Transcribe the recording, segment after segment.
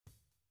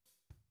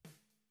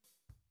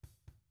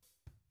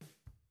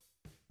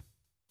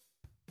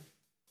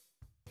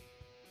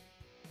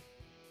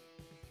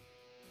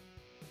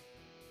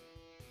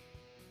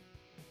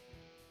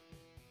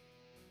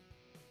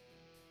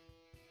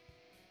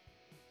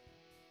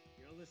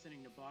You're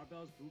listening to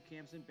Barbells, Boot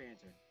Camps, and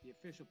Banter, the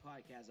official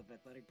podcast of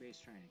Athletic Base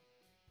Training.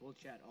 We'll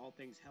chat all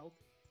things health,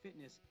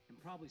 fitness,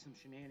 and probably some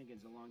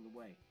shenanigans along the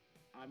way.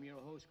 I'm your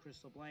host,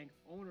 Chris LeBlanc,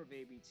 owner of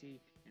ABT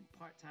and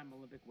part-time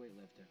Olympic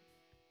weightlifter.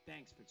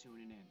 Thanks for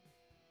tuning in.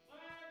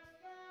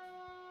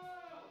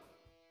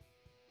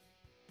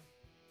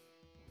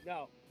 Let's go!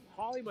 No,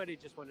 Holly might have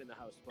just went in the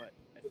house, but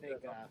I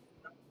think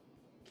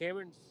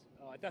Cameron's.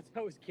 Oh, I thought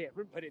that was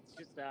Cameron, but it's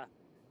just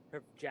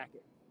her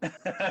jacket.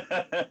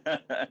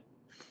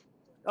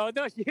 Oh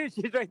no, she's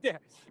right there.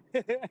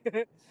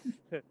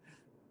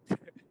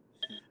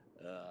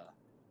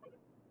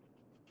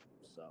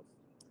 So,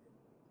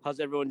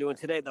 how's everyone doing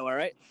today? Though, all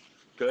right?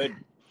 Good.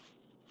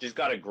 Just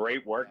got a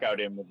great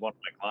workout in with one of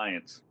my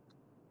clients.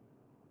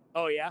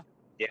 Oh yeah.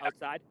 Yeah.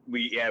 Outside.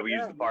 We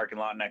used the parking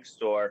lot next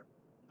door.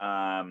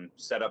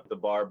 Set up the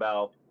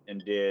barbell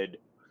and did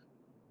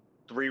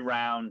 3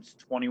 rounds,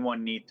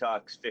 21 knee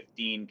tucks,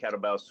 15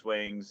 kettlebell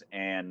swings,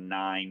 and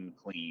 9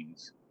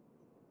 cleans.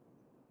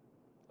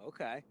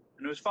 Okay.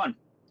 And it was fun.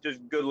 Just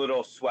good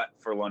little sweat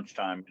for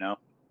lunchtime, you know?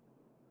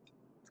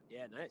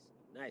 Yeah,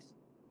 nice.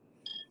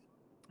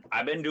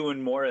 I've been doing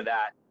more of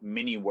that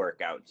mini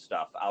workout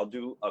stuff. I'll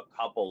do a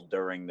couple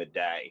during the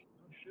day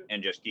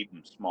and just keep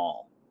them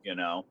small, you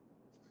know?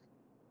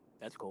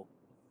 That's cool.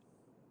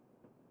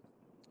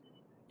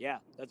 Yeah,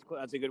 that's cool.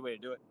 That's a good way to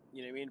do it.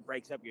 You know what I mean? It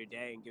breaks up your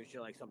day and gives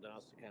you like something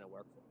else to kind of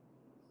work for.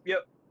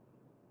 Yep.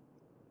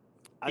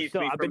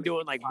 I've been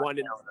doing like one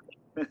in.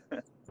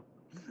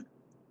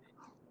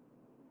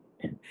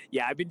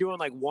 Yeah, I've been doing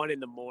like 1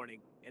 in the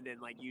morning, and then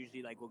like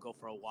usually like we'll go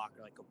for a walk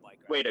or like a bike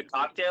ride. Wait, a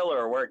cocktail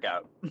or a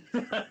workout?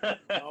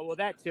 Oh well,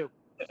 that too.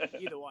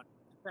 Either one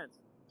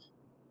depends.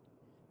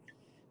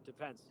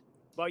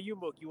 About you,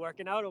 Mook? You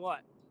working out or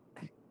what?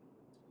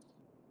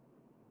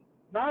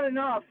 Not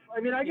enough.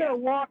 I mean, I gotta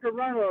walk or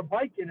run or a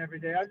bike in every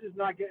day. I'm just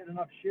not getting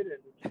enough shit in.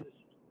 It's just,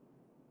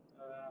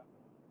 I'm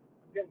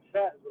getting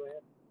fat is what I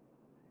am.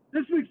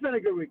 This week's been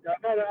a good week.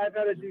 I've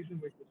had a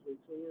decent week this week,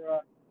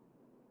 so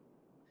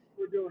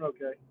we're doing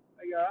okay.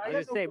 I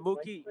was just say,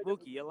 Mookie,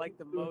 you're like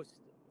the most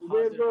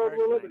we're positive person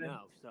I living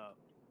know. So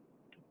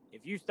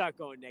if you start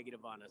going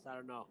negative on us, I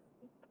don't know.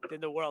 Then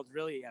the world's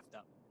really effed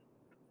up.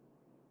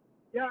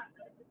 Yeah.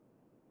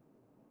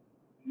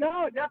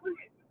 No, definitely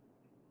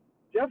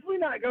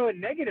not going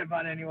negative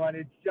on anyone.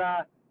 It's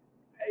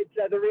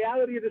the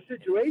reality of the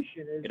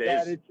situation is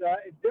that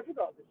it's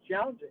difficult. It's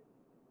challenging.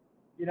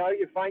 You know,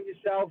 you find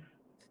yourself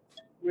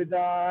with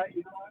I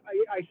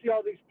see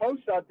all these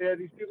posts out there.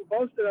 These people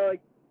posted are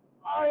like,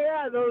 oh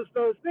yeah, those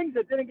things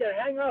that didn't get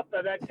hung up,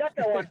 or that check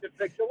I wanted to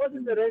fix. It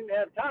wasn't that I didn't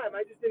have time.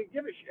 I just didn't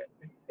give a shit.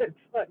 It's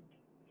like,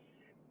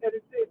 and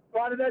it's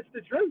part of that's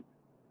the truth.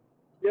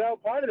 You know,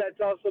 part of that's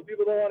also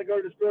people don't want to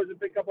go to the stores and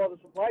pick up all the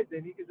supplies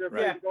they need because they're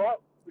afraid to go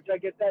out, which I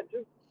get that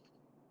too.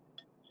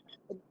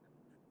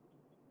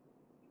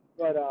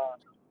 But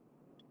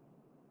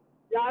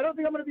yeah, I don't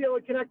think I'm going to be able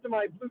to connect to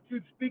my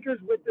Bluetooth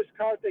speakers with this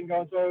car thing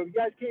going. So if you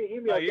guys can't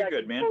hear me, you're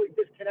good, man. Fully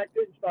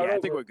disconnected and start Yeah, I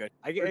over. think we're good.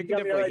 I can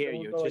definitely hear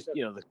you. It's just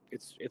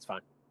it's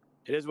fine.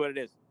 It is what it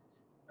is.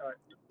 All right.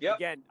 Yep.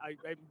 Again,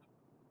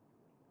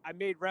 I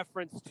made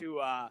reference to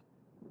I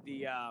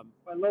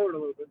lowered a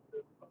little bit.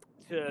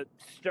 to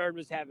Stern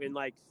was having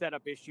like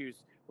setup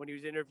issues when he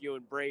was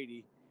interviewing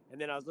Brady.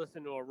 And then I was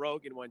listening to a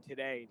Rogan one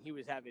today, and he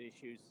was having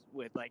issues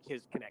with like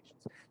his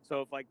connections. So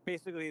if like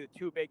basically the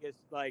two biggest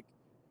like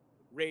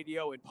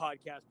radio and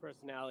podcast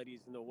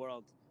personalities in the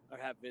world are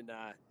having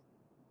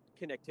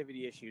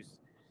connectivity issues,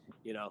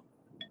 you know,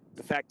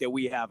 the fact that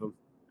we have them,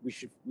 we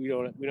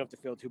don't have to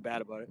feel too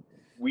bad about it.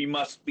 We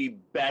must be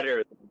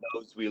better than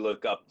those we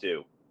look up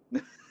to.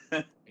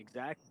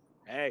 Exactly.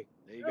 Hey,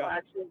 there you go.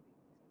 Actually,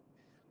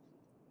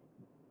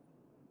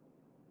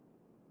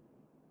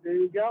 there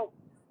you go.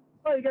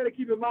 Well, you got to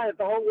keep in mind that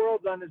the whole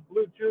world's on this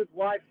Bluetooth,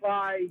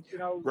 Wi-Fi, you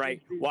know.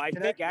 Right. Well, I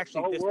think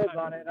actually the whole this world's time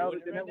on it. Now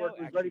that the network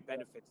is actually ready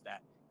benefits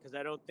that because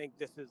I don't think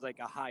this is like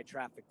a high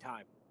traffic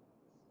time.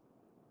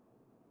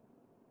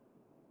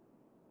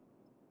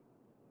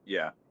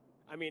 Yeah.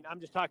 I mean,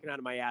 I'm just talking out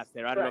of my ass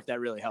there. I don't know if that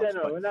really helps.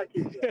 Yeah, no, in that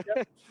case,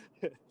 yep.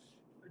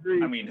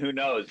 Agreed. I mean, who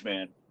knows,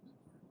 man?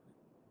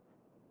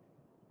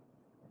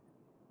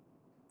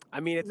 I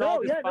mean, it's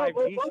all this 5G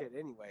low, shit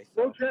anyway.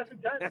 So. Low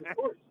traffic times, of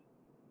course.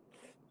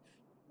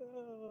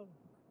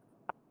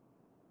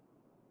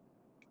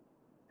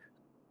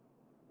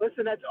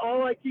 Listen, that's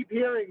all I keep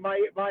hearing.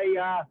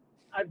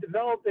 I've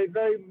developed a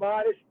very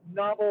modest,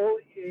 novel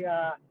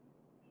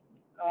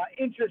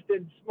interest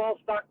in small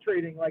stock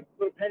trading, like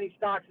little penny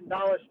stocks and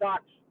dollar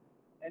stocks.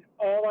 And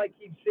all I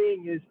keep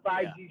seeing is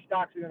 5G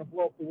stocks are going to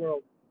blow up the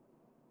world.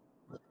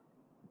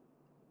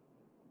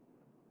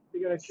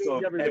 They're going to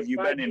change everything. Have you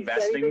been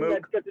investing, anything Mook?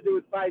 that's got to do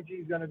with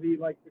 5G is going to be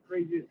like the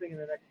craziest thing in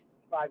the next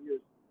 5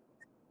 years.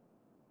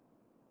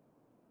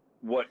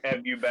 What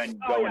have you been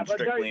going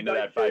strictly into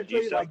that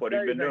 5G stuff? What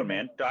have you been doing,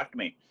 man? Talk to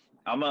me.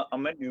 I'm a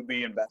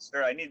newbie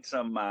investor. I need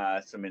some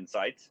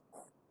insights.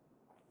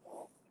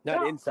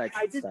 Not insights.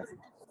 I did.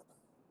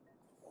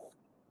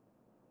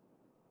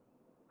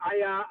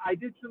 I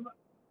did some.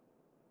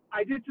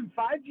 I did some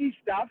 5G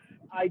stuff.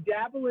 I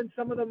dabble in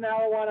some of the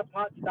marijuana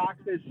pot stocks.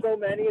 There's so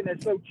many, and they're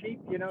so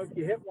cheap. You know, if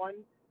you hit one,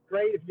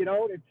 great. If you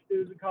don't, it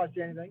doesn't cost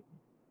you anything.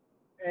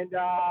 And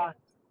I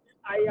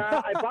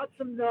bought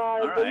some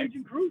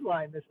Norwegian Cruise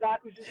Line. The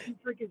stock was just too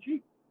freaking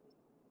cheap.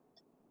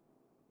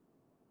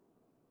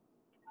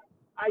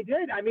 I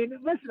did. I mean,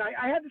 listen,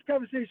 I had this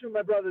conversation with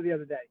my brother the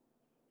other day.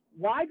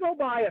 Why go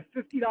buy a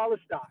 $50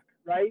 stock,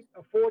 right?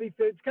 A 40,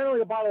 it's kind of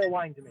like a bottle of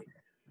wine to me.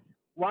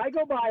 Why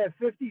go buy a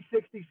 $50,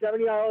 $60,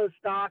 $70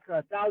 stock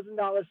or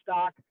 $1,000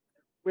 stock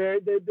where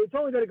it's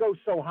only going to go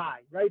so high,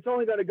 right? It's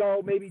only going to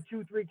go maybe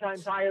 2-3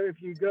 times higher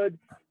if you're good,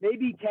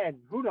 maybe 10,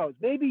 who knows,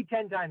 maybe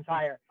 10 times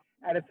higher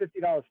at a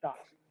 $50 stock.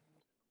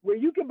 Where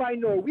you can buy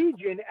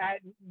Norwegian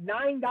at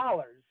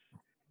 $9,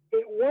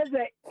 it was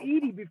at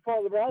 80 before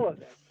all of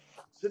this.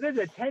 So there's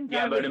a 10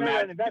 times return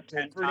on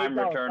investment. 10-time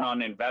return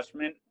on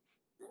investment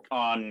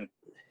on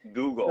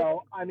Google.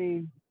 So, I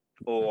mean,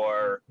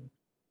 or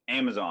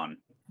Amazon.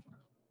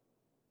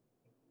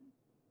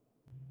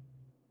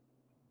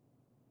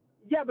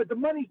 Yeah, but the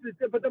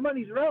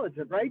money's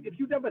relative, right? If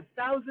you dump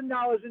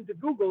 $1,000 into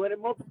Google and it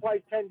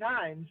multiplies 10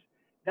 times,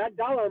 that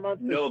dollar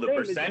amount. No, the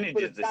percentage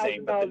is the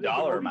same, but the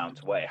dollar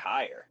amount's way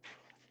higher.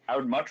 I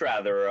would much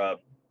rather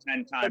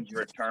 10 times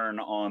return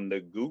on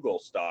the Google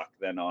stock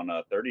than on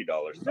a $30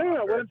 stock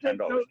or a $10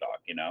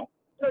 stock. You know.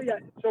 So yeah.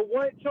 So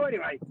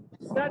anyway,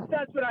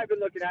 that's what I've been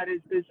looking at.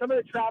 Is some of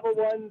the travel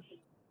ones.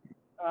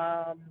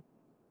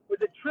 Was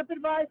it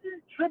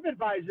TripAdvisor?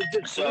 TripAdvisor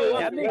just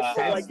that makes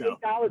sense, like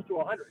 $8 to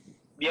 $100.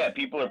 Yeah,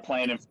 people are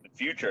planning for the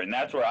future, and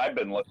that's where I've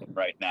been looking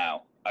right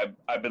now.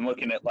 I've been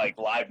looking at like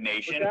Live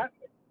Nation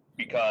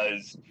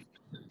because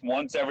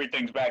once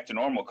everything's back to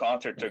normal,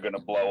 concerts are going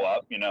to blow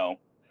up. You know,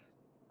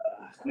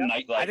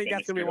 nightlife. I think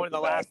that's going to be one of the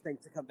last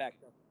things to come back.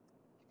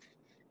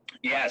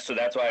 Yeah, so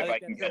that's why if I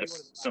can get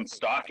some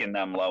stock in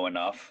them low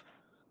enough,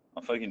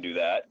 I'll fucking do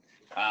that.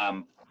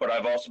 But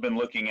I've also been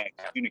looking at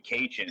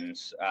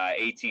communications.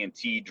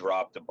 AT&T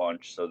dropped a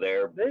bunch, so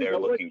they're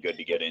looking good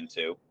to get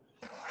into.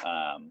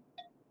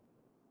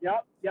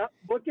 Yep.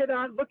 Look at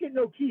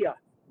Nokia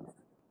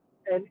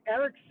and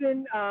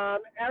Ericsson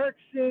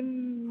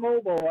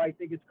Mobile, I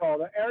think it's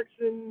called.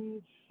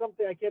 Ericsson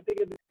something, I can't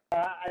think of.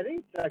 I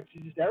think it's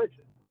actually just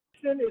Ericsson.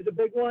 Ericsson is a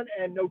big one,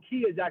 and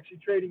Nokia is actually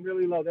trading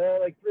really low. They're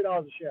like $3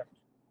 a share.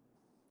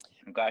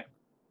 Okay.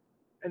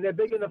 And they're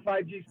big in the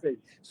 5G space.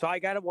 So I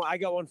got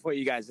one for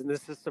you guys, and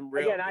this is some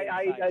real. Again,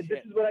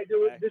 this is what I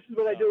do. Okay? This is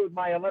what I do with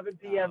my 11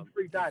 p.m.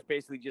 free time.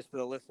 Basically, just for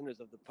the listeners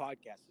of the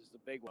podcast, this is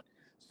a big one.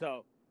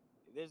 So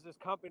there's this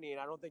company,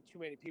 and I don't think too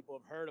many people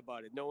have heard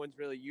about it. No one's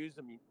really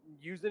using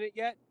it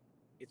yet.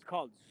 It's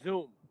called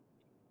Zoom.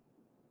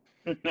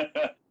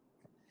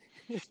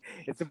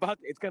 It's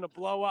going to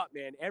blow up,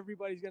 man.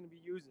 Everybody's going to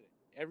be using it.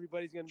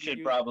 Everybody's going to be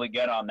should probably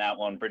get on that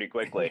one pretty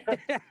quickly.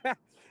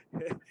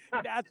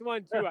 That's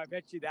one too. I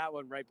bet you that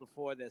one right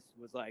before this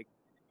was like,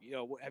 you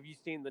know, have you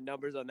seen the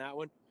numbers on that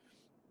one?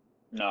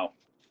 No.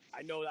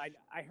 I know.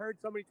 I heard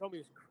somebody told me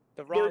it was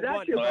the wrong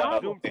one.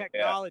 Zoom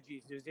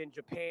Technologies is in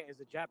Japan. Is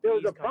a Japanese. There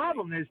was a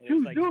problem. There's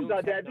two Zooms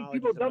out there. I think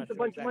people dumped a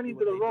bunch of money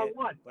into the wrong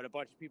one. But a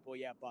bunch of people,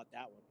 bought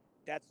that one.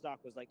 That stock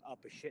was like up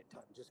a shit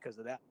ton just because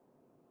of that.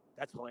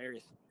 That's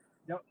hilarious.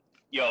 Yep.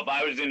 Yo, if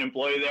I was an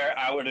employee there,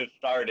 I would have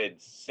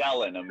started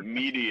selling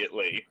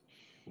immediately.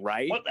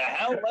 Right? What the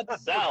hell?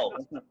 Let's sell.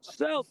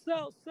 Sell.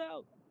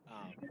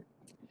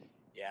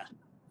 Yeah.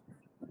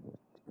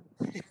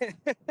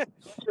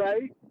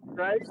 Right.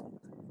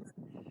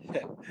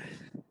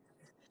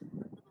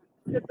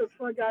 Get the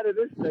fuck out of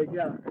this thing.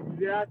 Yeah,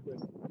 exactly.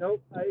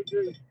 Nope, I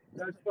agree.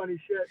 That's funny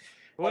shit.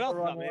 What else,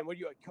 man? What are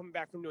you coming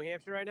back from New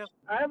Hampshire right now?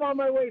 I am on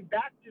my way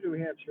back to New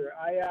Hampshire.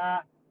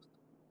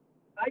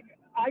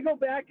 I go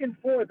back and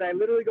forth. I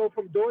literally go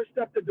from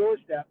doorstep to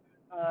doorstep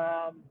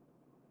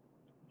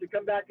to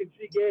come back and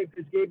see Gabe,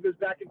 because Gabe goes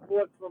back and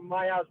forth from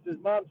my house to his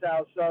mom's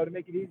house. So to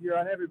make it easier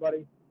on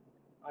everybody,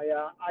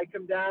 I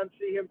come down,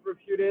 see him for a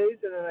few days,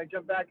 and then I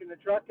jump back in the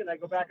truck and I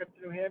go back up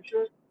to New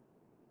Hampshire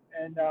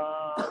and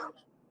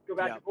go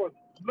back and forth.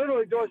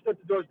 Literally doorstep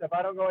to doorstep.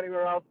 I don't go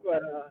anywhere else.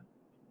 But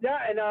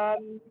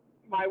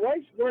my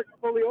wife's work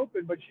fully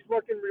open, but she's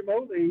working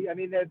remotely. I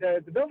mean,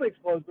 the building's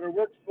closed, but her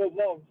work's full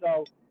blown.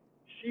 So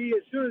she,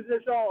 as soon as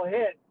this all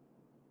hit,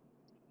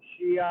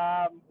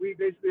 we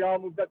basically all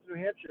moved up to New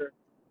Hampshire.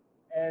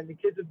 And the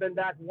kids have been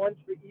back once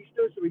for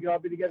Easter, so we could all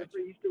be together for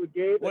Easter with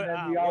Gabe. And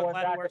then we all went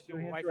back up to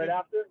New Hampshire right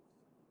after.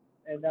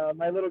 And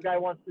my little guy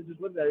wants to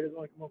just live there. He doesn't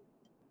want to come home.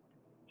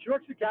 She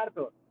works for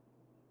Caterpillar.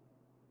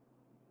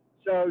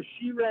 So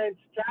she rents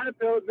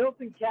Caterpillar.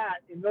 Milton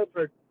Cat in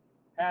Milford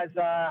has,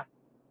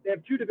 they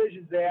have two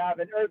divisions. They have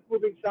an earth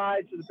moving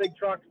side, so the big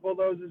trucks,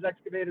 bulldozers,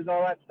 excavators,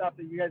 all that stuff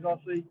that you guys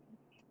all see.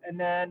 And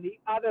then the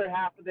other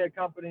half of their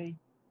company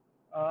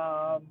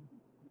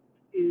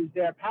is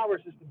their power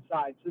system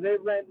side. So they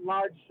rent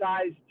large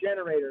size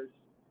generators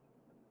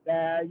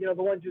that, the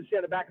ones you see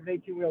on the back of an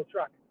 18-wheel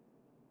truck.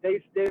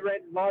 They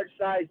rent large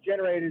size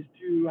generators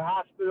to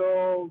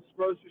hospitals,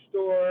 grocery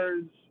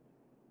stores,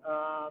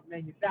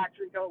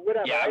 manufacturing,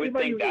 whatever. Yeah, I would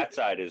think that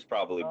side is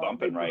probably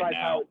bumping right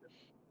now.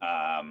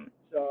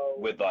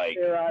 with like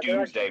they're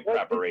doomsday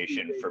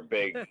preparation for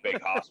big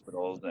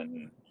hospitals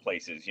and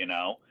places,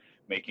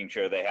 making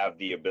sure they have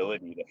the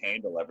ability to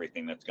handle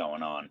everything that's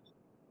going on.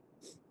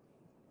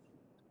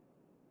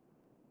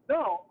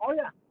 No, oh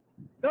yeah.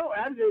 No,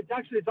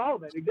 it's all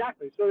of it,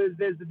 exactly. So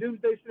there's the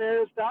doomsday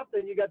scenario stuff,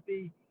 then you got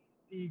the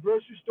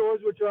grocery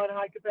stores, which are on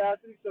high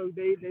capacity, so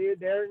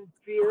they're in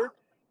fear,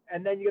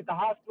 and then you get the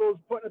hospitals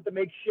putting up the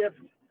makeshift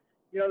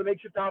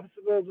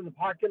hospitals in the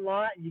parking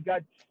lot, and you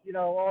got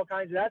all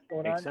kinds of that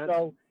going on.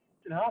 So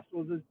in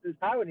hospitals, there's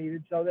power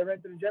needed, so they're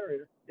renting a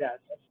generator. Yes.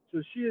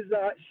 So she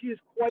is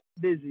quite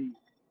busy.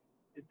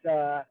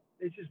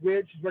 It's just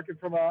weird. She's working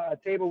from a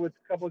table with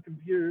a couple of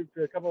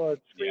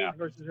screens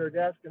versus her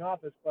desk in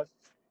office, but.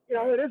 It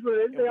is what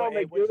it is. They all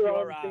make do. They're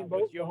all in the same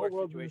boat. The whole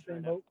world's in the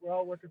same boat. We're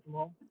all working from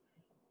home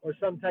or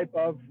some type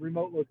of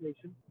remote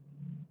location.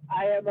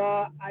 I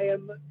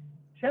am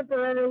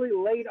temporarily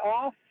laid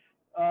off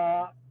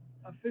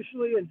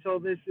officially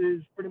until this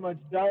is pretty much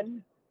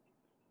done.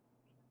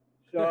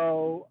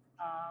 So,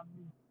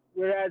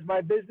 whereas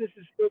my business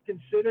is still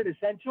considered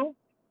essential,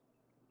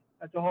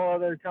 that's a whole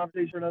other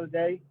conversation for another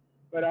day.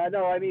 But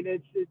no, I mean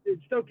it's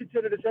still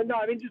considered essential. No,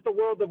 I mean just the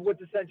world of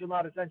what's essential,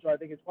 not essential. I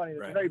think it's funny.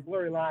 It's a very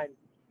blurry line.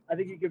 I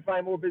think you can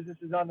find more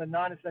businesses on the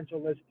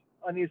non-essential list,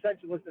 on the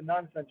essential list and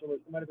non-essential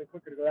list. It might have been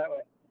quicker to go that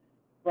way.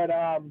 But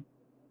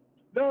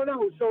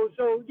no.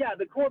 So yeah,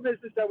 the core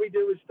business that we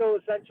do is still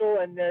essential,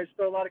 and there's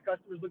still a lot of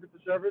customers looking for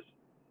service.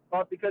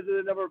 But because of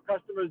the number of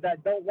customers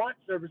that don't want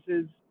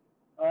services,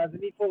 the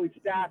need fully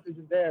staff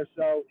isn't there.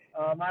 So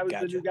I was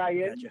the new guy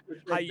in.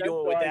 How you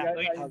doing with that?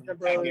 I'm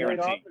temporarily laid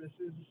off, and as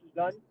soon as this is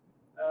done,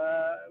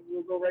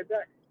 we'll go right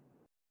back.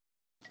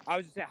 I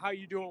was just saying, how are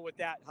you doing with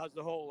that? How's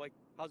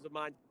the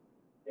mind?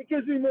 It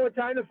gives me more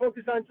time to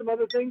focus on some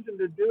other things and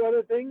to do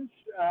other things.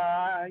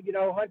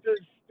 Hunter's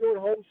doing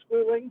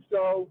homeschooling,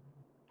 so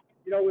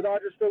with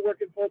Audra still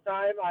working full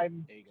time,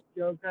 I'm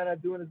kind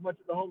of doing as much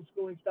of the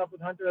homeschooling stuff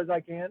with Hunter as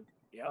I can.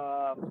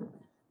 Yeah.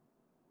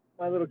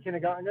 My little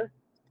kindergartner,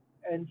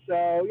 and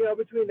so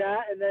between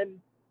that and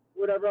then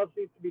whatever else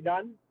needs to be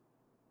done,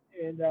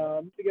 and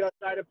to get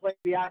outside and play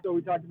the outdoor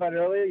we talked about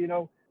earlier.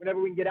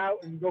 Whenever we can get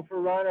out and go for a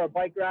run or a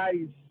bike ride,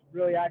 he's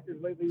really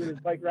active lately with his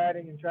bike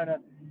riding and trying to.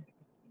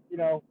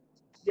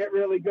 Get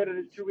really good at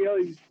his two-wheel.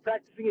 He was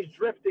practicing his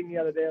drifting the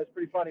other day. It was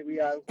pretty funny. We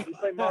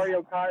play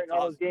Mario Kart and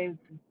all those games.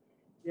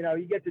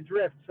 You get to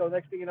drift. So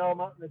next thing you know,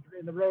 I'm out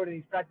in the road and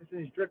he's practicing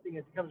his drifting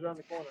as he comes around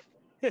the corner.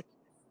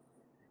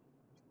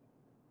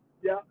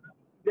 Yeah,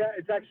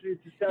 it's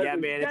just yeah,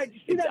 man. Did you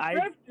see that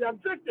drift? I'm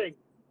drifting.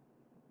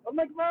 I'm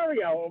like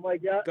Mario. I'm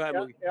like, yeah,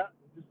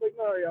 just like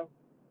Mario.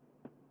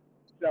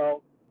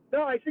 So,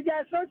 no, I said,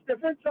 yeah, so it's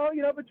different. So,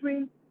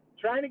 between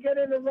trying to get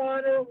in a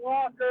run or a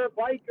walk or a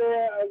bike or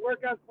a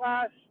workout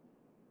class,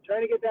 trying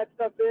to get that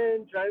stuff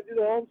in, trying to do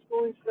the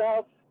homeschooling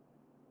stuff,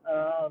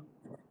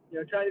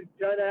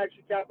 trying to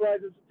actually capitalize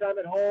on some time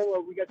at home,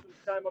 or we got some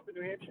time up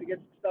in New Hampshire to get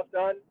some stuff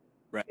done,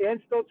 right. And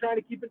still trying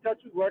to keep in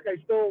touch with work. I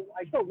still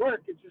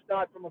work. It's just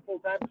not from a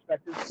full-time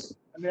perspective.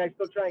 I mean, I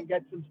still try and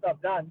get some stuff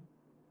done.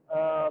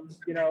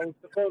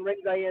 If the phone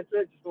rings, I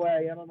answer it just the way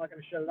I am. I'm not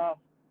going to shut it off.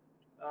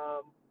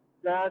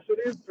 So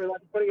it is, for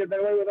putting it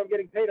that way, whether I'm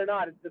getting paid or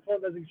not, the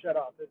phone doesn't shut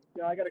off.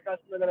 I got a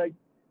customer that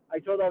I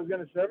told I was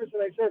going to service,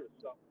 and I service.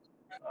 So,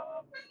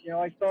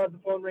 I still have the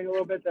phone ring a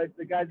little bit.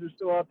 The guys are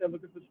still out there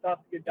looking for stuff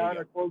to get down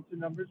or quotes and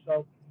numbers.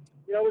 So,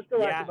 we're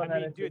still active on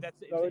that. Dude,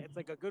 it's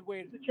like a good way.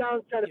 It's a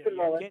challenge trying to fit it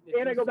all in.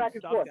 And I go back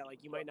and forth. That,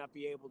 you might not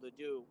be able to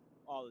do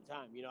all the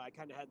time. I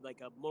kind of had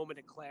like a moment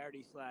of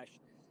clarity /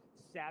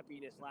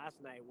 sappiness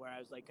last night where I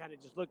was like, kind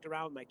of just looked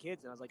around with my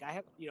kids and I was like,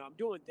 I'm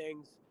doing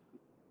things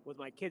with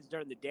my kids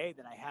during the day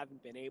that I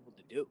haven't been able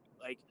to do.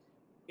 Like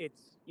it's,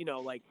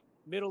 like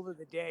middle of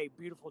the day,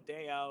 beautiful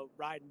day out,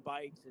 riding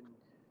bikes and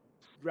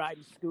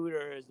riding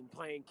scooters and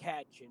playing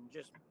catch and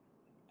just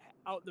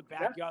out in the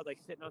backyard, like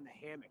sitting on the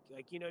hammock.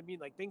 Like, you know what I mean?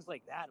 Like things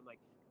like that. I'm like,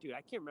 dude,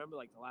 I can't remember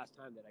like the last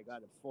time that I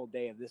got a full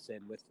day of this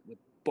in with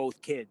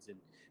both kids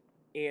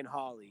and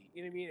Holly.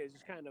 You know what I mean? It was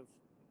just kind of,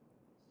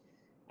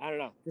 I don't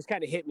know, just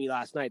kind of hit me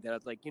last night that I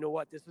was like, you know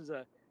what? This is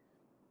a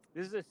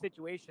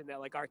situation that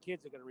like our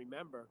kids are going to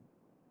remember.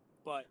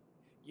 But,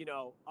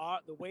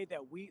 the way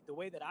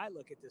that I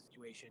look at this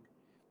situation,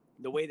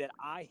 the way that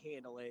I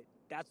handle it,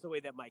 that's the way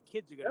that my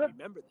kids are going to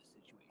remember this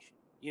situation.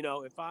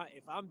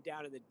 If I'm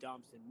down in the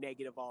dumps and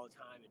negative all the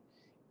time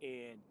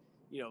and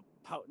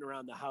pouting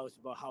around the house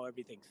about how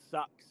everything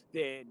sucks,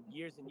 then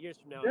years and years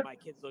from now, when my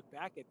kids look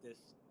back at this,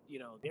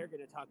 they're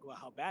going to talk about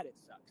how bad it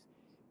sucks.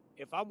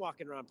 If I'm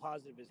walking around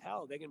positive as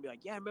hell, they're going to be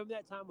like, yeah, remember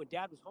that time when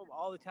Dad was home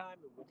all the time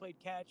and we played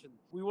catch and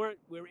we were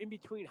in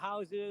between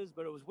houses,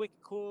 but it was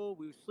wicked cool.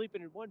 We were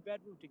sleeping in one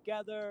bedroom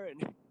together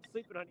and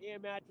sleeping on air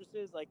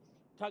mattresses, like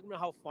talking about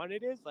how fun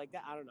it is like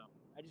that. I don't know.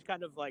 I just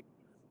kind of like,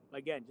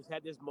 again, just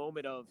had this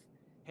moment of,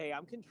 hey,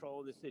 I'm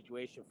controlling this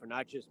situation for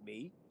not just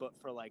me, but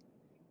for like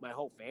my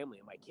whole family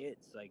and my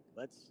kids. Like,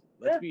 let's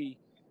be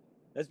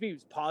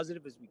as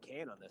positive as we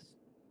can on this.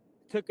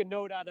 Took a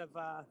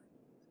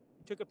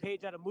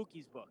page out of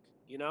Mookie's book,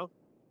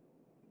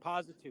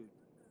 Positude.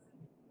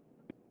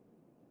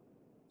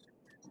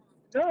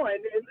 No,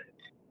 and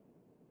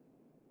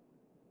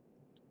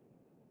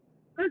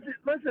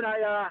listen,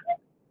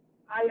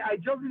 I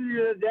joked with you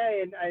the other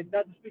day, and I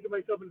not to speak of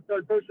myself in the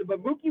third person,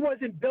 but Mookie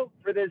wasn't built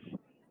for this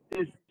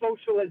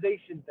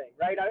socialization thing,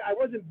 right? I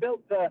wasn't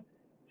built to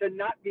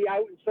not be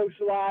out and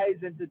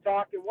socialize and to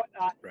talk and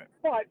whatnot. Right.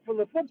 But from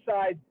the flip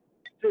side,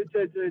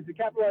 to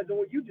capitalize on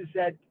what you just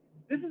said,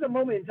 this is a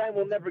moment in time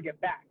we'll never get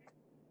back,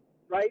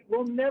 right?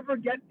 We'll never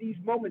get these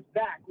moments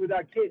back with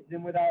our kids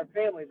and with our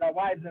families, our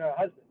wives and our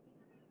husbands.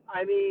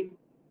 I mean,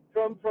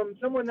 from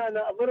someone on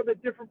a little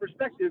bit different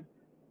perspective,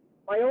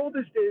 my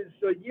oldest is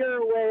a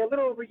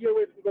little over a year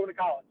away from going to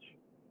college.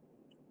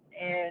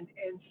 And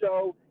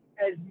so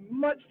as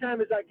much time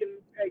as I can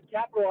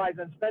capitalize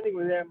on spending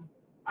with him,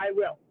 I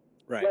will.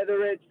 Right.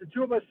 Whether it's the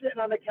two of us sitting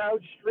on the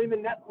couch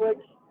streaming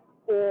Netflix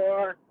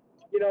or,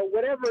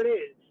 whatever it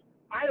is,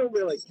 I don't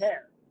really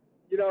care.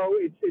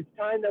 It's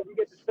time that we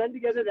get to spend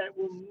together that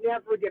we'll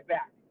never get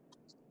back.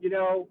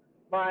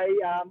 My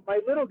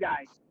little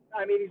guy,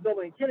 I mean, he's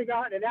only in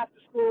kindergarten and after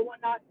school and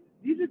whatnot.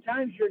 These are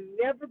times you're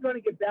never going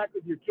to get back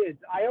with your kids.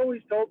 I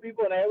always told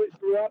people, and I always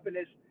grew up in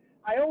this,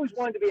 I always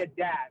wanted to be a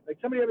dad. Like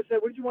somebody ever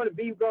said, what did you want to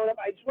be growing up?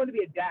 I just wanted to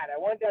be a dad. I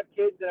wanted to have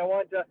kids, and I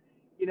wanted to,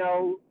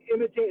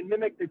 imitate and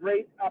mimic the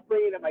great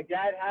upbringing that my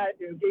dad had,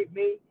 gave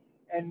me,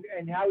 and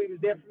how he was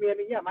there for me. I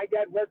mean, yeah, my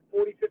dad worked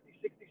 40, 50,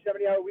 60,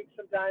 70-hour weeks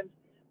sometimes,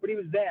 but he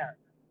was there.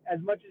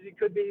 As much as he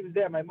could be, he was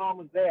there. My mom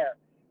was there.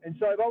 And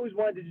so I've always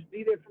wanted to just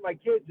be there for my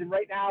kids. And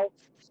right now,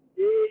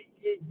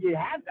 you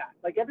have that.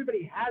 Like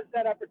everybody has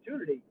that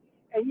opportunity.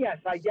 And yes,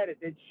 I get it.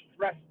 It's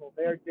stressful.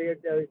 They're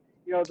the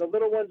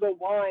little ones will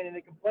whine and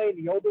they complain.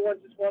 The older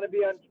ones just want to be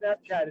on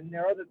Snapchat and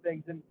there are other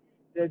things. And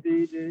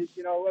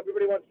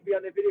everybody wants to be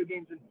on their video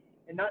games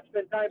and not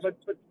spend time. But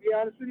to be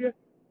honest with you,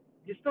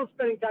 you're still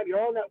spending time. You're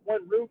all in that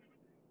one roof.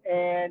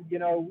 And,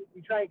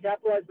 we try and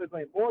capitalize by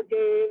playing board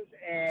games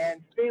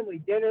and family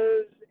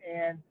dinners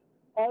and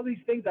all these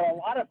things that a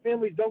lot of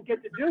families don't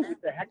get to do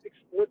with the hectic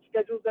sports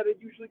schedules that are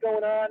usually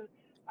going on.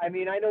 I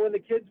mean, I know when the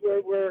kids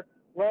were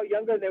all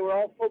younger and they were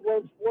all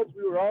full-blown sports,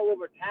 we were all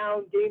over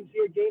town, games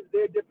here, games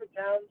there, different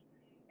towns.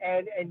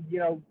 And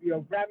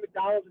grab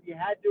McDonald's if you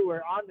had to,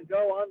 or on the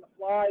go, on the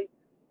fly.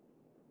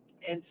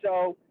 And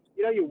so,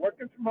 you're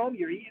working from home,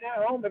 you're eating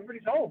at home,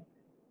 everybody's home.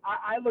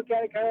 I look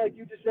at it kind of like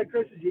you just said,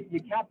 Chris, is you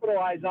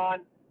capitalize on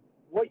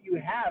what you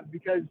have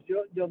because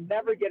you'll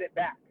never get it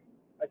back.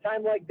 A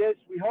time like this,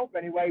 we hope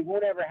anyway,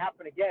 won't ever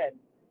happen again.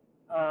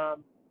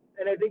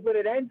 And I think when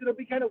it ends, it'll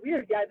be kind of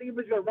weird. Yeah, I think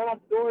everybody's going to run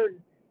out the door and,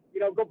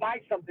 go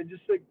buy something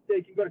just so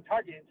they can go to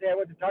Target and say, I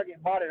went to Target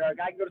and bought it. Or I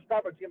can go to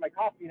Starbucks and get my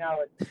coffee now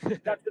and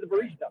talk to the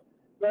barista.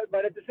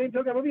 But at the same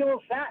token, I'm going to be a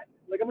little sad.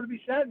 Like, I'm going to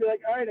be sad and be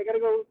like, all right, I got to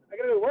go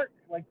to work.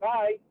 Like,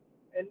 bye.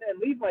 And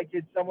leave my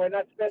kids somewhere and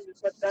not spend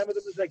as much time with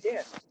them as I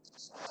can.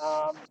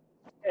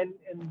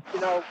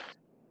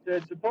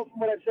 To pull from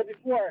what I've said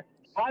before,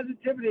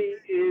 positivity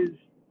is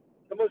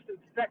the most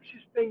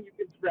infectious thing you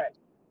can spread.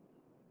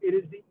 It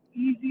is the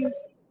easiest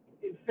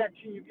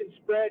infection you can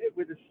spread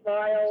with a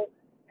smile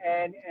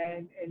and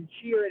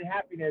cheer and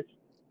happiness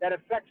that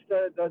affects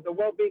the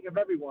well-being of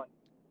everyone.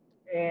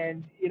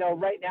 And,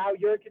 right now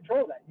you're in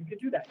control of that. You can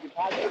do that.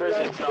 Chris,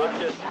 it's not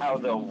just how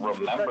they'll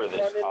remember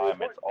this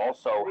time, it's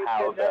also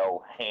how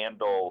they'll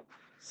handle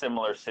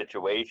similar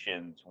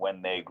situations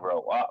when they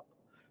grow up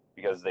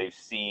because they've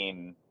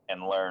seen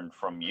and learned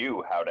from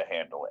you how to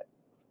handle it.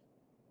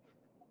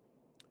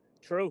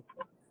 True.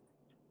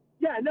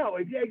 Yeah, no,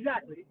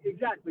 exactly.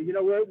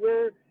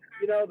 We're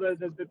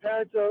the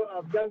parents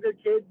of younger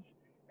kids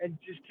and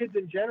just kids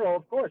in general,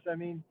 of course. I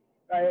mean,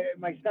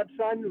 my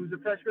stepson, who's a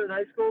freshman in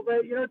high school,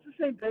 but it's the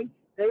same thing.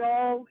 They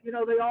all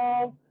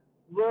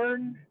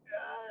learn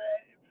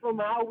from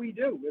how we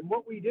do and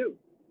what we do,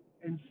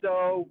 and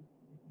so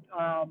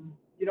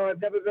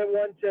I've never been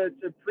one to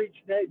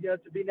preach,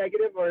 to be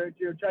negative or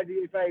to try to.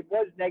 If I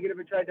was negative,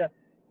 I tried to,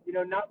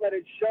 not let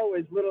it show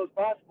as little as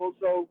possible.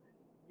 So,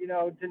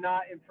 to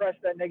not impress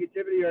that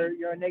negativity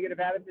or a negative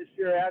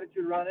atmosphere or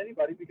attitude around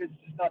anybody because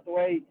it's just not the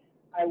way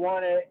I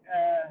want to,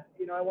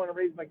 I want to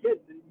raise my kids.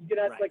 And you can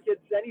ask my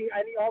kids,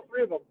 all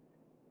three of them,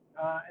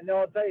 and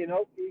they'll tell you,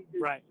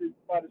 it's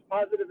about as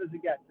positive as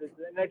it gets.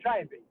 And I try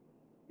and be.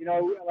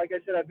 Like I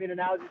said, I've made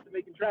analogies to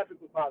making traffic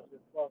look positive.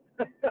 Well,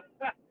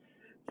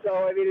 so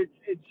I mean,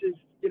 it's just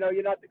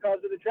you're not the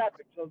cause of the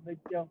traffic. So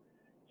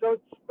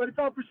but it's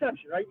all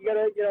perception, right? You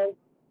gotta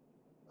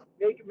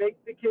make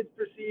the kids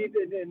perceive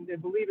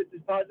and believe it's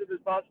as positive as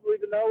possible,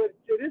 even though it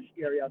is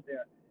scary out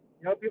there.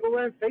 People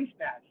wearing face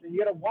masks, and you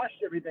got to wash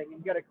everything, and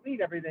you got to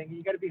clean everything, and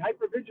you got to be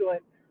hyper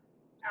vigilant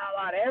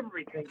about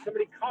everything.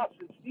 Somebody coughs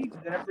and sneezes,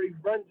 and everybody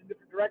runs in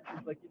different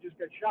directions like you just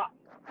got shot.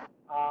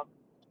 At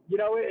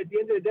the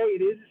end of the day,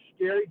 it is a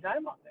scary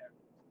time out there.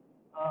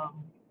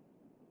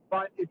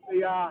 But it's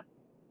I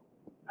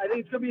think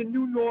it's going to be a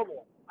new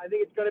normal. I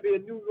think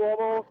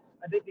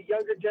the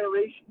younger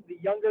generation, the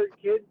younger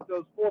kids,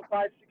 those 4,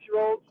 5,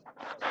 6-year-olds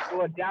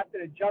will adapt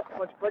and adjust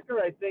much quicker.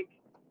 I think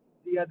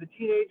the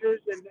teenagers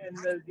and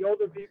the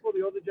older people,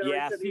 the older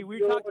generation. Yeah, see, we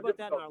talked about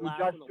that in our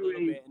last one a little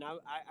bit, and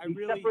I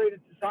really,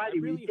 separated society.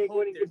 I really we can't go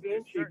hope and give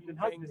handshakes certain and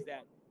hugs things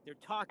that they're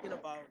talking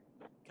about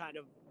kind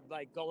of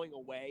like going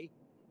away.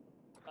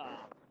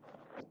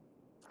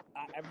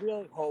 I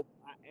really hope.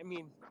 I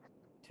mean,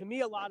 to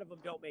me, a lot of them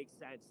don't make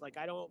sense. Like,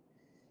 I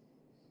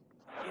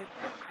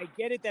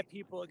get it that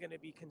people are going to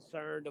be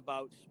concerned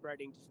about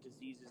spreading just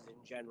diseases in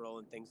general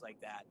and things like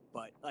that.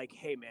 But like,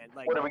 hey, man,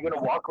 like, what are we going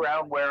to walk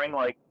around wearing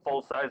like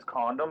full size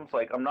condoms?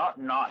 Like, I'm not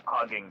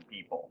hugging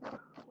people.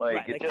 Like,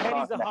 right, it's like just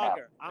Kenny's not a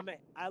hugger. happen.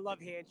 I love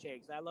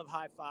handshakes. I love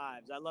high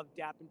fives. I love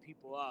dapping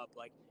people up.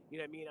 Like, you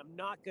know what I mean? I'm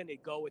not going to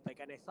go with like,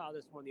 and I saw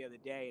this one the other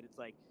day, and it's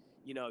like,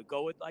 you know,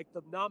 go with like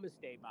the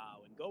namaste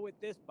bow and go with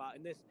this bow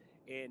and this.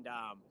 And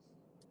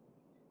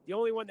the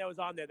only one that was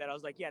on there that I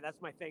was like, yeah,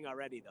 that's my thing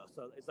already, though.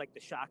 So it's like the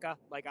shaka.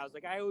 Like, I was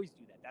like, I always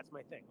do that. That's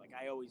my thing. Like,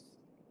 I always do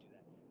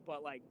that.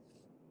 But like,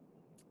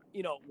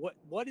 you know,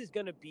 what is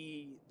going to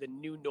be the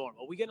new norm?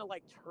 Are we going to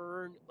like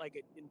turn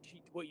like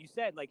what you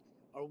said? Like,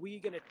 are we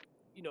going to,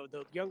 you know,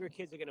 the younger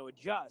kids are going to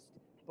adjust,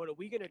 but are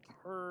we going to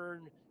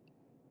turn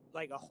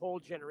like a whole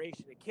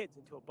generation of kids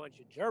into a bunch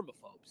of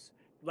germaphobes?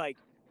 Like,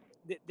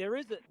 there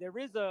is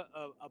a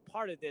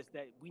part of this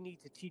that we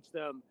need to teach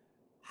them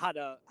how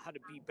to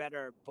be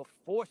better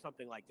before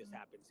something like this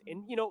happens.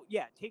 And, you know,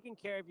 yeah, taking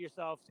care of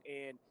yourselves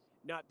and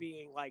not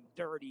being like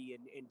dirty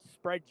and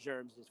spread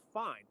germs is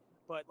fine.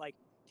 But like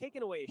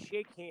taking away a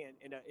shake hand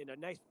in a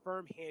nice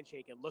firm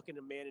handshake and looking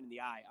a man in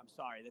the eye, I'm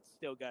sorry, it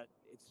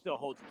still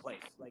holds a place.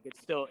 Like it's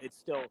still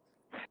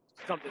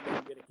something that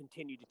I'm going to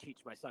continue to teach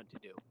my son to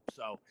do.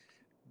 So,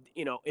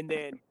 you know, and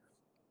then,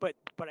 but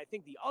I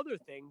think the other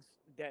things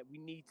that we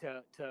need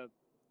to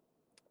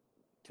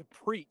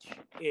preach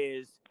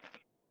is,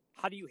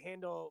 how do you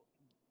handle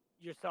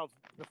yourself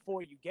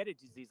before you get a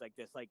disease like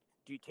this? Like,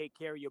 do you take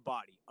care of your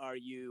body? Are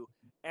you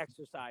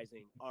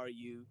exercising? Are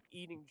you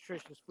eating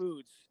nutritious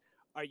foods?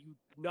 Are you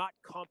not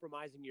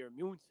compromising your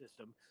immune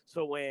system?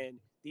 So when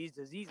these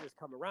diseases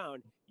come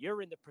around,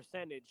 you're in the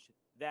percentage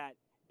that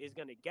is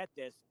going to get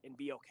this and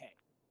be okay.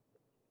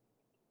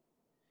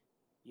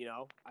 You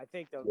know, I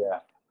think that.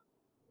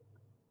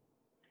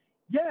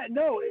 Yeah,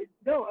 no,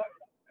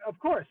 of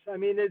course. I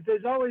mean,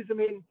 there's always, I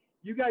mean,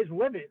 you guys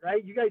live it,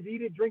 right? You guys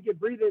eat it, drink it,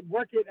 breathe it,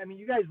 work it. I mean,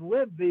 you guys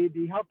live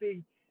the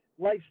healthy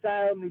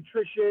lifestyle,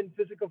 nutrition,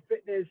 physical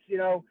fitness, you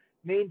know,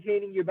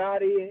 maintaining your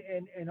body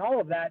and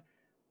all of that,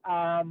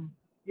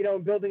 you know,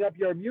 building up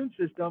your immune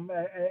system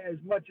as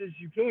much as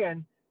you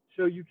can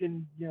so you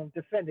can, you know,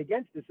 defend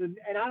against this. And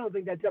I don't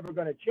think that's ever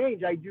going to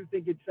change. I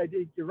think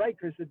you're right,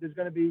 Chris, that there's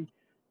going to be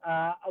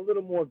a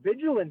little more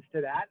vigilance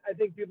to that. I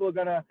think people are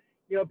going to,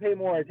 you know, pay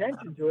more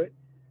attention to it.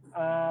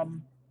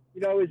 You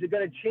know, is it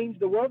going to change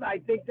the world? I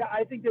think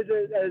there's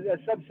a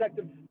subsect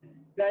of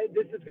that.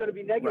 This is going to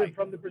be negative Right.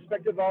 from the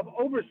perspective of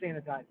over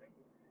sanitizing,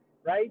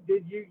 right?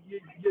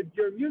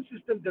 Your immune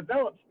system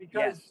develops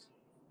because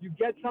you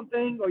get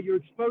something or you're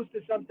exposed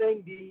to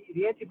something.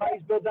 The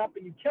antibodies build up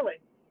and you kill it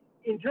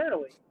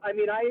internally. I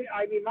mean,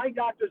 my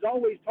doctors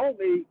always told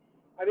me.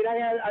 I mean,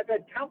 I've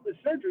had countless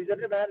surgeries. I've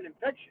never had an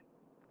infection,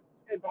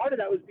 and part of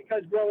that was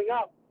because growing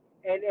up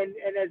and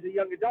as a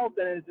young adult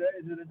and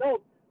as an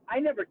adult, I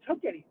never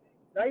took anything.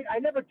 Right? I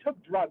never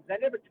took drugs. I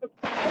never took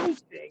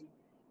anything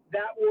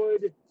that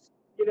would,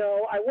 you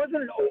know, I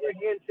wasn't an odor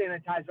hand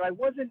sanitizer. I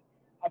wasn't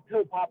a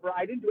pill popper.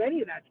 I didn't do any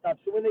of that stuff.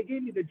 So when they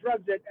gave me the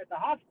drugs at the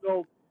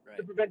hospital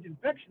to prevent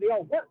infection, they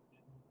all worked.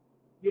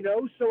 You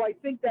know, so I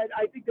think that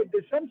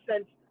there's some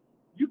sense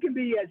you can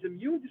be as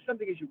immune to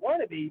something as you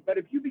want to be, but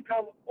if you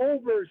become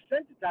over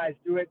sensitized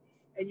to it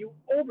and you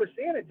over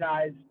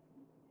sanitize,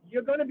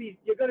 you're going to be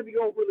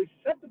overly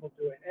susceptible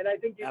to it. And I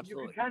think you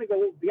can kind of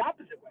go the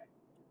opposite way.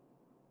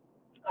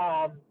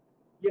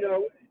 You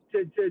know,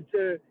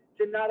 to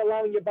not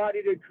allowing your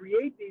body to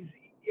create these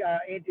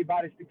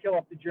antibodies to kill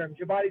off the germs.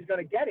 Your body's going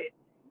to get it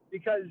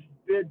because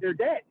they're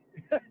dead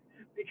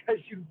because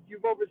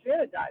you've over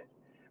sanitized.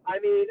 I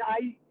mean,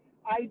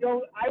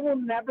 I will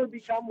never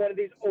become one of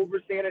these over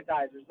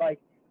sanitizers. Like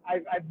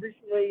I've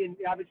recently, and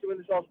obviously when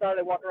this all started,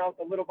 I walk around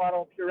with a little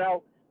bottle of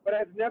Purell, but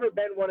I've never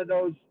been one of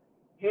those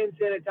hand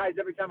sanitize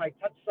every time I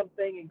touch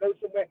something and go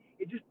somewhere.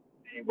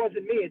 It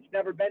wasn't me. It's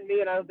never been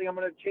me, and I don't think I'm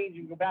going to change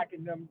and go back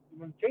and I'm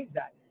going to change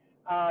that.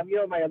 You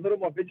know, am I a little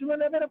more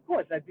vigilant of it? Of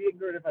course. I'd be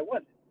ignorant if I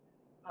wasn't.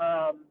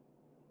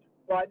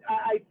 But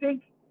I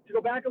think, to go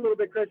back a little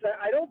bit, Chris,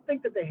 I don't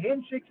think that the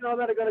handshakes and all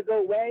that are going to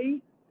go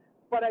away,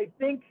 but I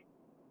think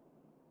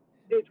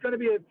it's going to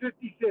be a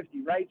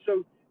 50-50, right?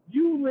 So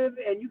you live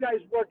and you guys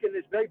work in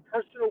this very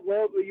personal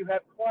world where you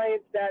have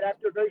clients that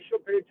after a very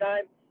short period of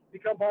time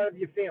become part of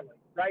your family,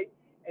 right?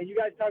 And you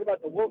guys talk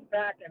about the wolf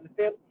pack and the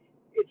family.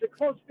 It's a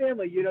close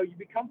family, you know, you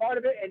become part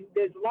of it, and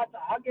there's lots of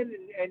hugging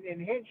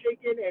and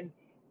handshaking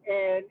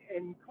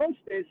and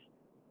closeness.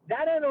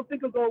 That I don't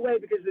think will go away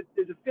because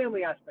there's a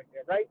family aspect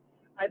there, right?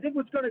 I think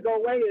what's going to go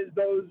away is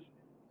those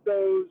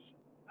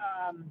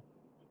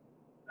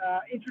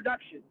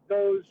introductions,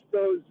 those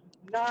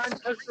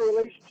non-personal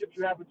relationships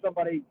you have with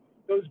somebody,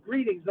 those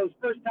greetings, those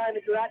first-time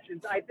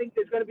interactions, I think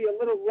there's going to be a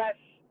little less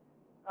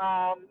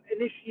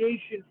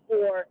initiation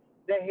for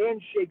the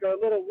handshake or a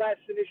little less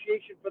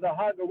initiation for the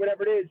hug or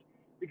whatever it is,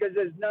 because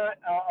there's not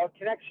a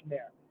connection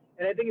there.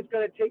 And I think it's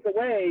going to take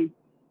away,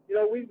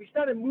 we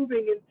started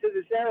moving into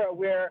this era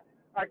where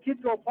our kids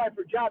go apply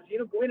for jobs. You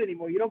don't go in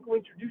anymore. You don't go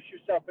introduce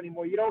yourself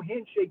anymore. You don't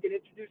handshake and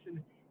introduce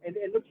and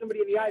look somebody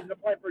in the eyes and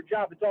apply for a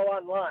job. It's all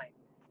online.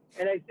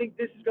 And I think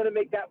this is going to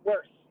make that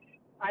worse.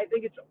 I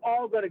think it's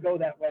all going to go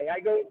that way. I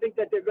think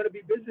that there are going to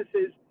be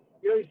businesses,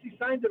 you see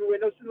signs everywhere,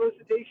 no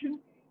solicitation.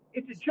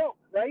 It's a joke,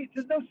 right? It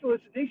says no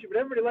solicitation, but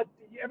everybody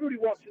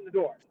walks in the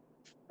door,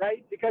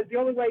 right? Because the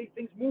only way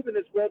things move in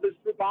this world is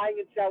through buying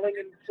and selling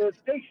and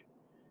solicitation.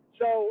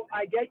 So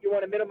I get you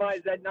want to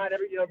minimize that. Not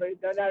everybody's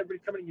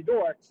coming in your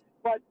door,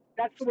 but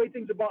that's the way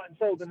things are bought and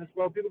sold in this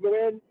world. People go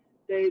in,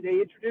 they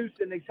introduce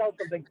and they sell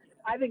something.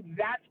 I think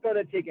that's going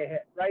to take a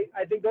hit, right?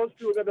 I think those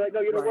two are going to be like,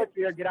 no, you don't work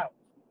here, get out.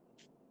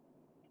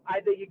 I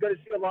think you're going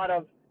to see a lot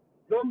of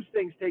those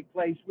things take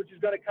place, which is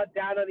going to cut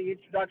down on the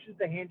introductions,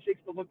 the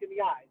handshakes, the look in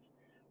the eyes.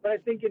 But I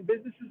think in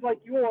businesses like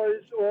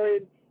yours or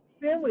in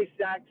family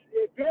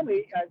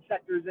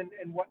sectors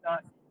and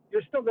whatnot,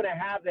 you're still going to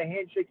have the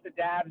handshakes, the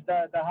dabs,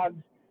 the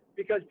hugs,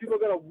 because people are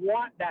going to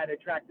want that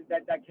attractive,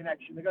 that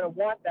connection. They're going to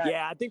want that.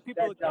 Yeah, I think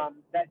people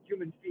that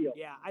human feel.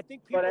 Yeah, I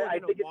think people are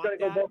going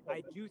to want that.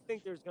 I do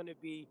think there's going to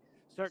be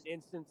certain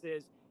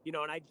instances, and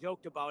I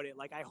joked about it.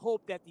 Like, I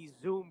hope that these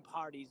Zoom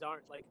parties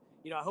aren't like,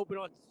 I hope we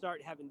don't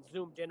start having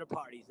Zoom dinner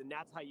parties, and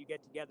that's how you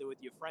get together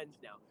with your friends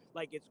now.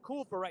 Like, it's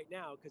cool for right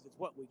now because it's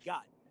what we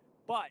got.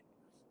 But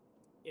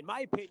in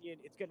my opinion,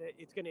 it's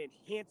gonna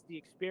enhance the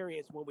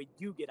experience when we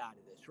do get out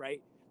of this,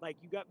 right? Like,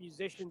 you got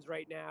musicians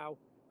right now,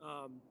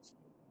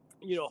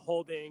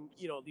 holding,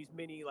 these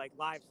mini like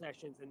live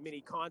sessions and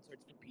mini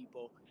concerts for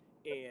people.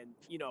 And,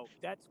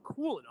 that's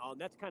cool and all, and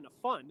that's kind of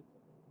fun,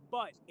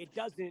 but it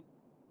doesn't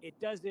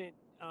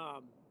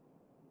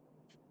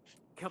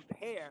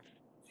compare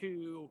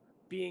to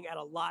being at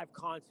a live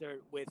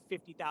concert with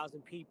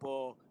 50,000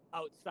 people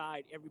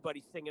outside,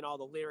 everybody singing all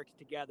the lyrics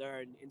together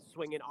and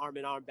swinging arm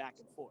in arm back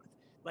and forth.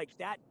 Like,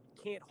 that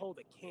can't hold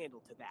a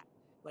candle to that.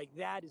 Like,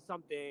 that is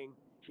something,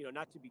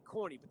 not to be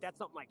corny, but that's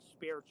something like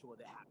spiritual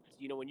that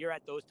happens. When you're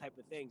at those type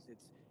of things,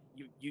 it's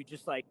you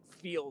just like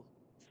feel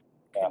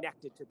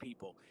connected to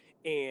people.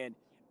 And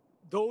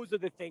those are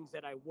the things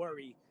that I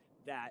worry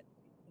that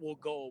will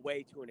go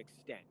away to an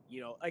extent.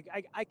 Like,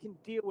 I can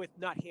deal with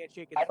not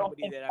handshaking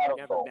somebody that I've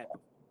never met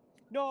before.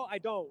 No, I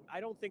don't. I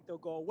don't think they'll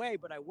go away,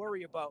 but I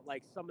worry about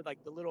like some of like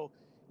the little,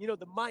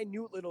 the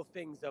minute little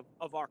things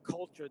of our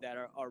culture that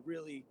are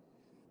really,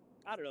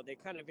 I don't know, they're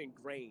kind of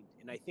ingrained.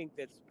 And I think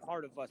that's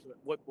part of us,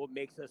 what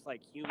makes us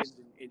like humans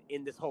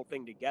in this whole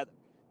thing together.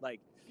 Like,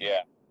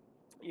 yeah,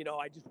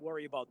 I just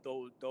worry about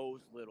those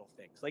little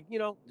things. Like,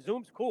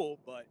 Zoom's cool,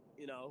 but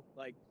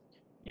like,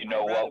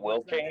 what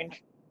will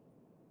change?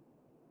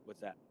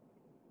 What's that?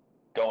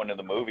 Going to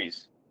the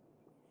movies.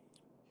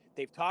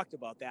 They've talked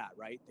about that,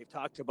 right? They've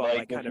talked about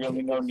like there's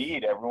really no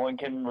need. Everyone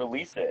can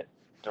release it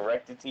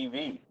direct to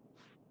TV.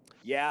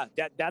 Yeah,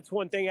 that's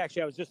one thing.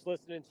 Actually, I was just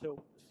listening to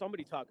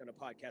somebody talk on a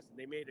podcast, and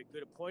they made a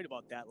good point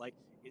about that. Like,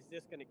 is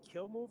this going to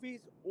kill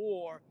movies,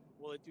 or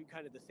will it do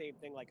kind of the same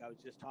thing like I was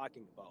just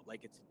talking about?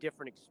 Like, it's a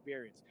different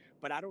experience.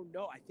 But I don't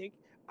know. I think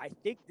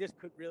this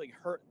could really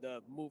hurt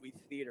the movie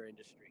theater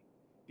industry,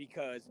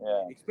 because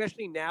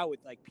especially now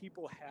with like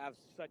people have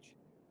such.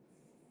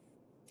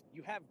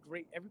 You have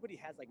everybody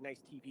has like nice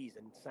TVs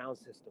and sound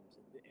systems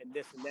and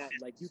this and that.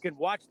 And like, you can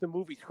watch the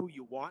movies who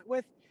you want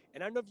with.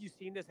 And I don't know if you've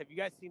seen this. Have you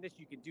guys seen this?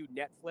 You can do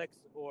Netflix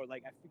or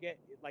like, I forget,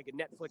 like a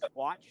Netflix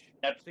watch.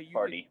 Netflix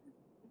party.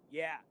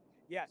 Yeah.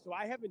 So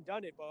I haven't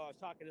done it, but I was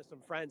talking to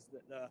some friends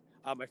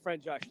my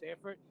friend Josh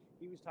Stanford,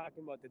 he was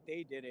talking about that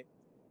they did it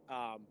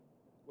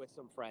with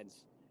some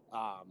friends.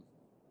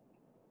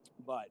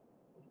 But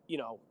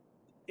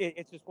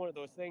it's just one of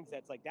those things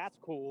that's like, that's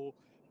cool.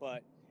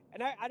 But,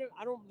 and I'm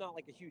not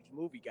like a huge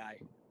movie guy,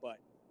 but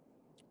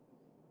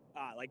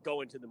like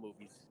going to the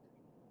movies.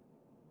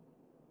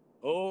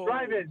 Oh,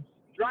 drive-ins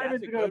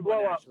are going to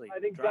blow up. I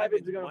think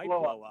drive-ins are going to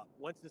blow up.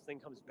 Once this thing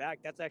comes back.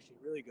 That's actually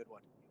a really good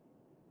one,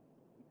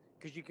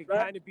 because you can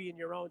kind of be in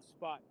your own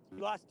spot.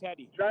 We lost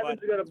Teddy.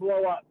 Drive-ins are going to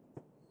blow up.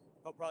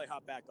 He'll probably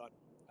hop back on.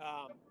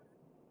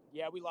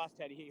 Yeah, we lost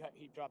Teddy.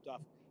 He dropped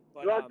off.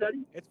 But you lost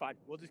Teddy? It's fine.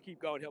 We'll just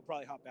keep going. He'll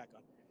probably hop back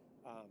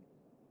on.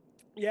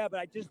 Yeah, but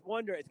I just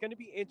wonder. It's going to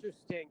be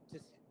interesting to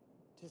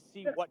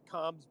see what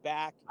comes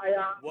back,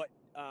 what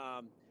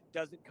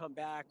doesn't come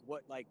back,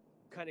 what like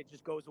kind of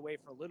just goes away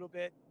for a little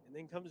bit and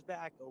then comes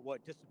back, or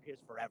what disappears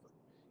forever.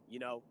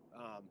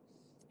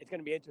 It's going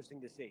to be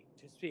interesting to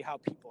see how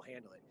people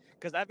handle it.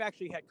 Because I've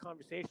actually had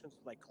conversations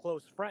with like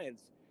close friends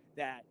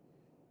that,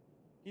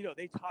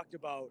 they talked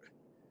about,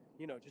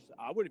 just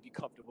I wouldn't be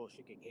comfortable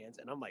shaking hands,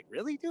 and I'm like,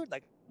 really, dude?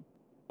 Like,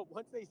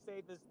 once they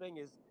say this thing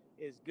is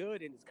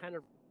good and it's kind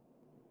of.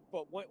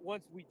 But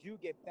once we do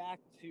get back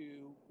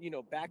to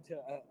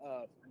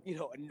a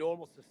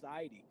normal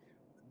society,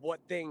 what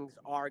things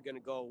are going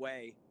to go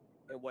away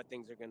and what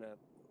things are going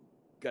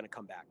to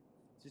come back.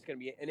 It's just going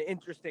to be an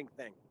interesting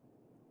thing,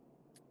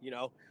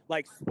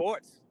 like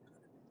sports.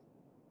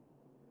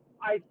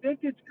 I think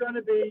it's going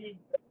to be.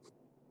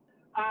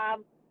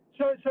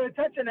 So to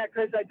touch on that,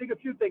 Chris, I think a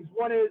few things.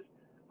 One is,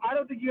 I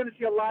don't think you're going to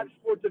see a live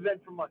sports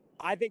event for months.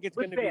 I think it's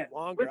going to be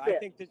longer. I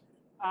think that.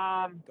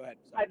 Go ahead.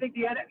 Sorry. I think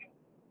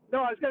No,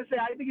 I was going to say,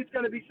 I think it's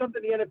going to be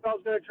something the NFL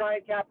is going to try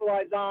and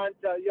capitalize on.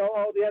 To,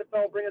 the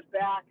NFL will bring us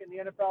back, and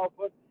the NFL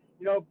will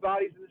put,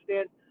 bodies in the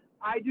stands.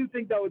 I do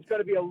think, though, it's going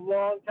to be a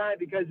long time,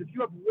 because if you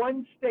have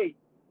one state,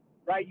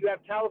 right, you have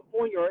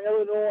California or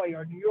Illinois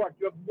or New York,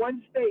 you have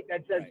one state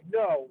that says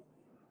no,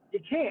 you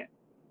can't,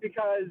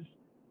 because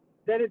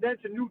then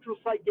it's a neutral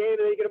site game, and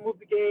then you're going to move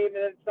the game,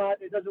 and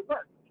it doesn't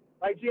work.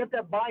 Right, so you have to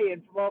have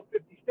buy-in from all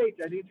 50 states.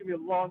 I think it's going to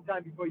be a long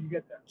time before you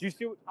get there. Do you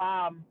see?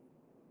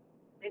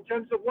 In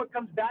terms of what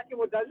comes back and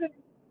what doesn't?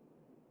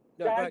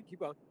 No, go ahead, keep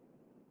going.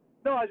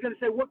 No, I was going to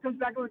say what comes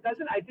back and what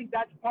doesn't. I think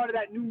that's part of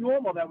that new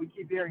normal that we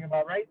keep hearing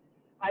about, right?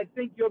 I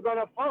think you're going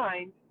to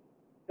find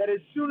that as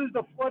soon as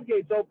the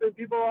floodgates open,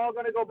 people are all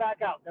going to go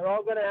back out. They're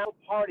all going to have a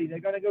party.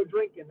 They're going to go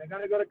drinking. They're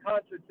going to go to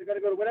concerts. They're going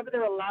to go to whatever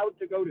they're allowed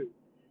to go to.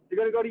 They're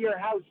going to go to your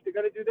house. They're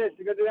going to do this.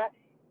 They're going to do that.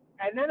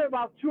 And then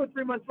about 2 or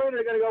 3 months later,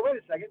 they're going to go, wait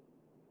a second.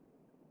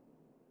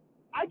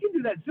 I can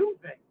do that Zoom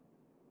thing.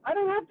 I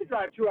don't have to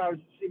drive 2 hours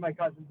to see my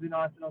cousins and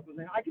aunts and uncles.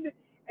 I can,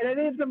 and I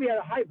think it's going to be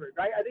a hybrid,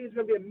 right? I think it's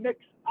going to be a mix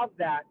of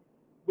that,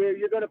 where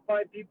you're going to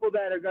find people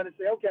that are going to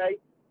say, okay,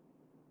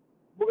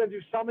 we're going to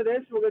do some of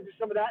this, we're going to do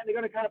some of that, and they're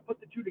going to kind of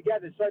put the two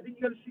together. So I think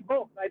you're going to see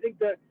both. I think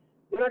that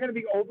we're not going to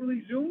be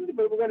overly Zoomed,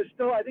 but we're going to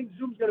still, I think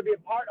Zoom's going to be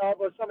a part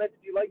of, or some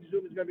entity like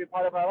Zoom is going to be a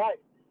part of our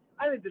life.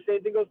 I think the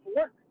same thing goes for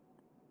work.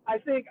 I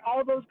think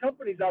all those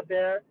companies out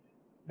there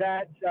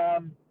that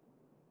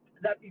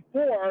that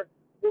before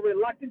were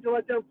reluctant to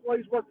let their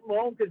employees work from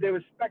home because they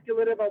were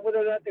speculative on whether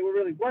or not they were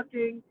really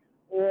working,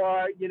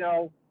 or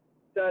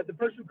the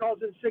person who calls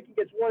in sick and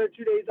gets 1 or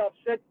 2 days off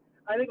sick.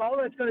 I think all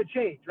that's going to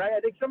change, right? I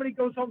think somebody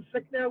goes home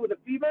sick now with a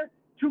fever,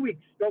 2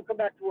 weeks, don't come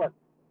back to work.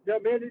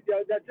 That's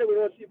it, we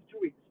don't see you for 2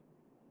 weeks.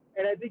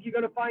 And I think you're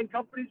going to find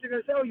companies that are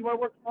going to say, oh, you want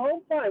to work from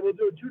home? Fine, we'll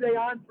do a 2 day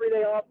on, 3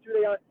 day off, 2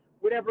 day on,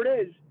 whatever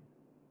it is.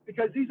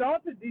 Because these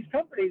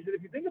companies, and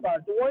if you think about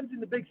it, the ones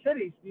in the big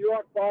cities, New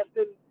York,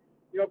 Boston,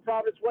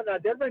 Providence,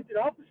 whatnot, they're renting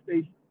office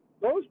space.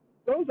 Those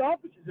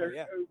offices are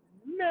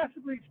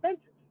massively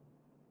expensive.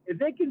 If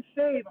they can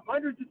save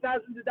hundreds of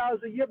thousands of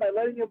dollars a year by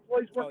letting the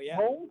employees work from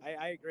home,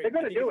 I agree. They're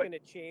going to do it. It's going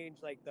to change,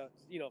 like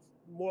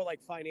more like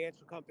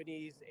financial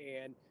companies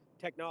and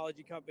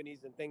technology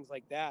companies and things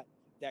like that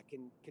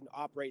can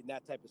operate in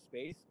that type of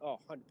space. Oh,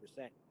 100%.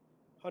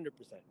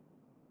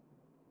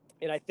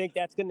 And I think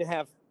that's going to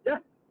have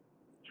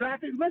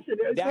traffic. Listen,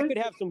 that could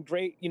have some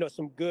great,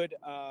 some good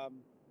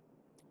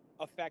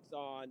effects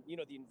on,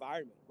 the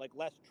environment, like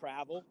less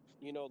travel,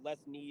 less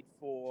need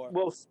for.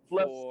 Well,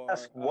 let's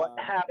ask what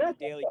happened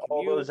daily to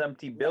all those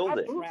empty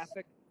buildings.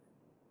 Traffic.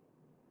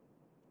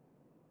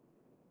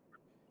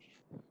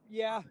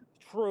 Yeah,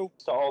 true.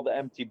 To all the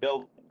empty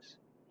buildings.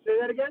 Say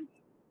that again.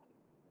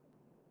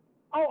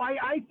 Oh,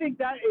 I think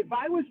that if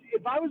I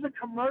was a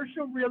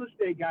commercial real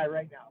estate guy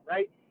right now,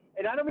 right?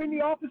 And I don't mean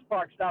the office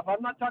park stuff.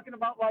 I'm not talking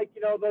about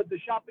the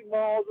shopping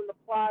malls and the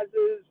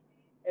plazas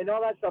and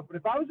all that stuff. But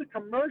if I was a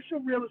commercial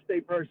real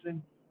estate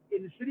person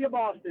in the city of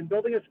Boston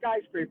building a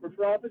skyscraper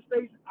for office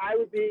space, I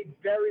would be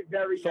very,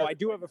 very. So I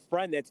do have a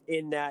friend that's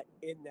in that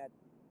field.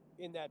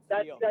 They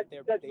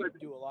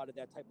do a lot of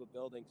that type of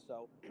building.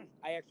 So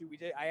I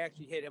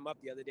actually hit him up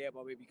the other day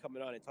about maybe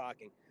coming on and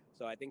talking.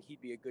 So I think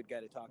he'd be a good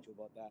guy to talk to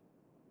about that.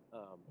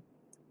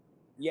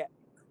 Yeah.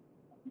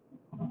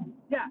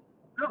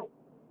 No.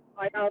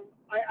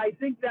 I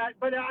think that,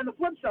 but on the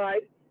flip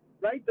side,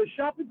 right, the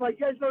shopping, like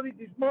you guys know,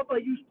 these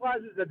multi-use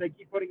plazas that they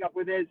keep putting up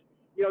with is,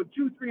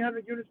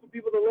 200-300 units for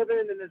people to live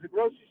in, and there's a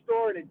grocery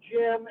store and a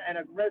gym and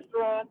a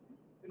restaurant.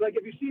 Like,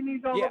 have you seen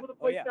these all over the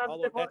place?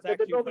 That's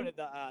actually one of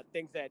the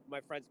things that my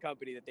friend's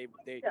company that they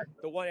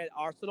the one at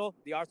Arsenal,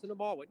 the Arsenal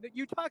Mall.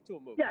 You talked to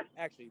him, yes.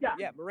 Actually,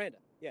 Miranda,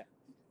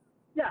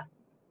 no,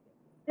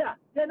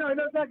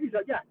 exactly so,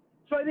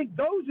 So I think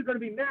those are going to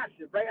be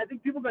massive, right? I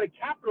think people are going to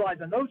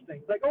capitalize on those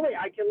things. Like, oh, wait,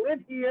 I can live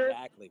here,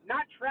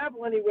 not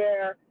travel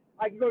anywhere.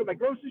 I can go to my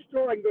grocery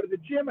store. I can go to the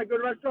gym. I can go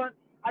to a restaurant.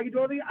 I can do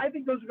everything. I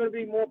think those are going to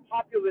be more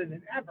popular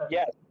than ever.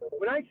 Yes.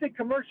 When I say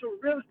commercial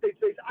real estate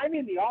space, I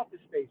mean the office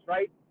space,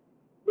 right?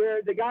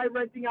 Where the guy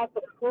renting out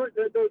the floor,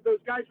 those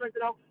guys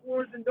renting out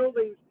floors and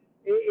buildings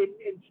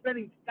and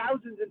spending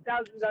thousands and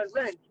thousands on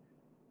rent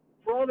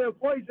for all their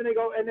employees, and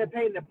they're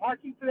paying the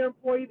parking for their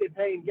employee, they're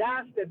paying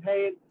gas, they're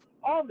paying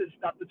all this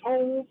stuff, the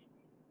tolls.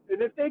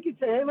 And if they could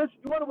say, hey, listen,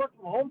 you want to work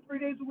from home 3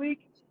 days a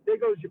week? There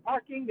goes your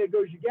parking, there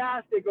goes your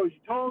gas, there goes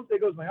your tolls, there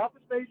goes my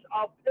office space.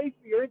 I'll pay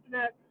for your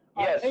internet.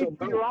 So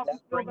that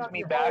brings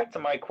me back to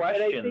my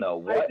question, though.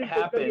 What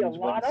happens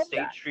when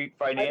State Street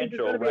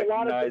Financial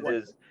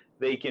recognizes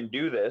they can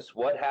do this?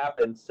 What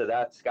happens to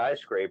that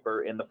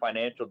skyscraper in the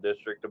financial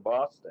district of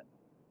Boston?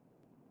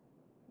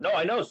 No,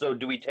 I know. So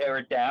do we tear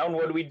it down?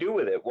 What do we do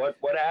with it? What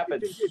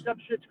happens? It's up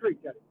Schitt's Creek,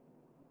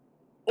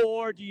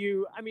 Or do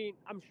you, I mean,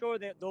 I'm sure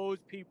that those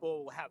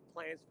people have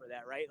plans for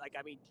that, right? Like,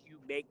 I mean, do you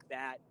make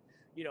that,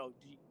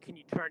 can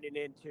you turn it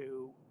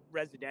into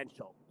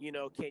residential?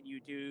 Can you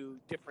do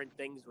different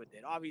things with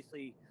it?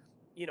 Obviously,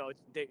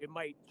 it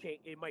might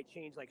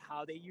change like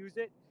how they use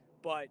it,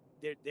 but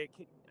there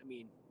can, I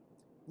mean,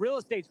 real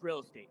estate's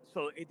real estate.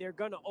 So they're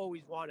going to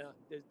always want to,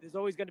 there's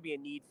always going to be a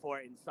need for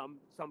it in some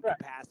Right.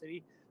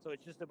 capacity. So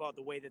it's just about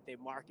the way that they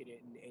market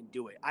it and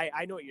do it.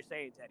 I know what you're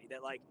saying, Teddy,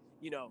 that like,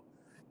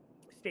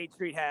 State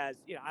Street has,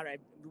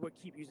 we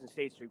keep using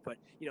State Street, but,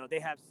 they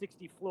have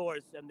 60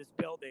 floors in this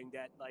building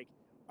that like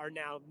are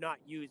now not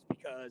used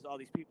because all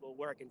these people are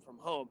working from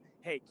home.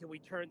 Hey, can we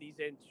turn these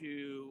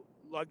into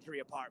luxury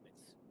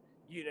apartments?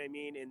 You know what I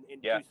mean? And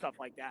Yeah. do stuff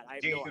like that. I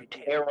have Do no you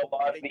idea. tear a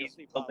lot I of think you'll these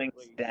see buildings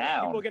probably,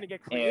 down people are going to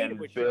get creative and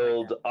with shit like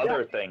build that.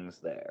 other things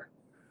there?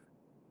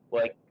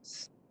 Like,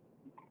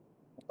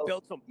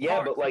 Build some yeah,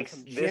 parks but like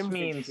and some this gyms and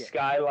means shit.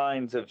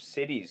 skylines of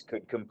cities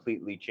could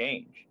completely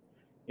change.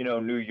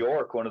 New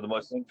York, one of the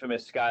most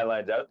infamous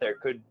skylines out there,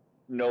 could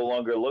no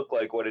longer look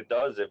like what it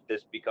does if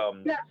this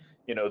becomes,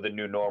 the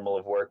new normal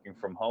of working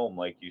from home,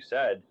 like you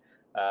said.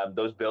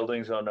 Those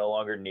buildings are no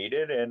longer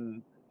needed,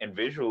 and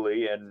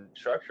visually and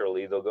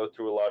structurally, they'll go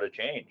through a lot of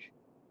change.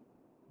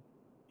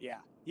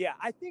 Yeah.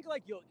 I think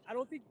like I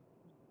don't think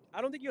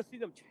you'll see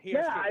them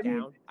tear shit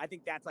down. I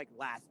think that's like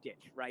last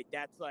ditch, right?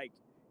 That's like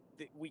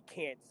we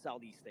can't sell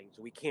these things.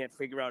 We can't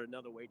figure out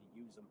another way to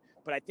use them.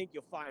 But I think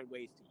you'll find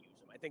ways to use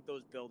them. I think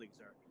those buildings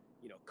are,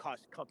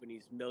 cost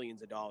companies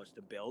millions of dollars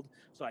to build.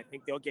 So I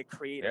think they'll get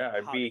creative. Yeah,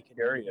 I'd be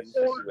curious to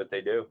see what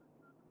they do.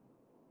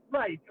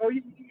 Right.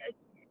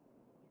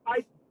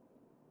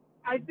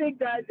 I think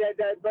that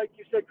like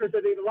you said, Chris,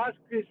 I think the last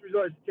piece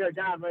resort is to tear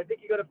down. What I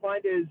think you're going to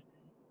find is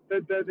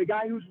the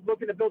guy who's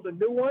looking to build a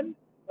new one.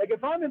 Like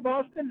if I'm in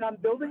Boston and I'm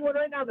building one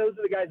right now, those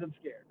are the guys I'm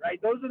scared,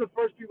 right? Those are the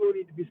first people who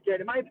need to be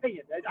scared, in my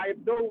opinion. I have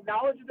no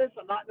knowledge of this.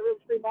 I'm not in the real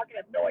estate market.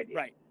 I have no idea.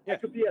 Right. Yeah. I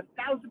could be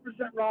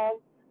 1,000% wrong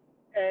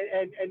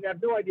and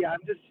have no idea.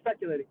 I'm just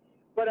speculating.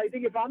 But I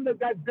think if I'm the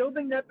guy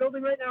building that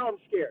building right now, I'm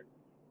scared.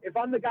 If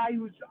I'm the guy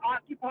who's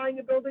occupying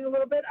a building a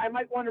little bit, I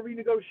might want to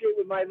renegotiate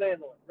with my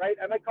landlord, right?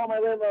 I might call my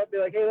landlord and be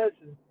like, hey,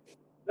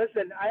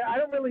 listen, I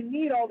don't really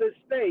need all this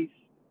space.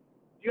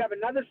 Do you have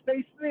another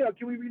space for me, or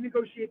can we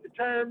renegotiate the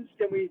terms?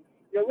 Can we,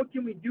 what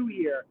can we do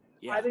here?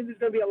 Yeah. I think there's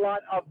going to be a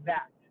lot of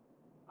that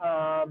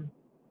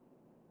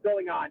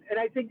going on. And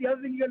I think the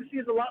other thing you're going to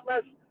see is a lot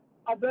less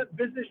of the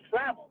business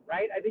travel,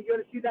 right? I think you're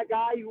going to see that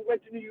guy who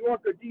went to New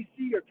York or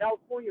D.C. or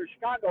California or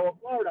Chicago or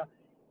Florida.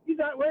 He's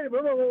not,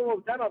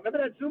 whoa, time out.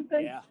 Remember that Zoom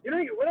thing? Yeah.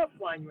 We're not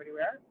flying you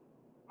anywhere.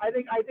 I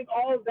think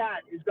all of that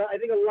I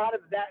think a lot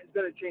of that is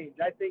going to change.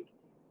 I think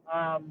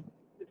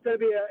it's going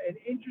to be an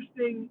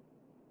interesting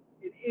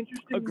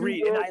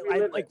Agreed. And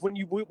I like when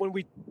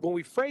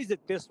we phrase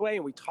it this way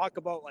and we talk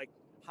about like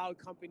how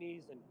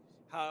companies and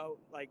how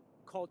like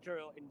culture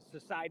and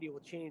society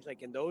will change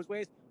like in those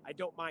ways, I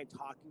don't mind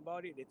talking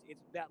about it.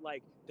 It's that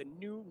like the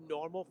new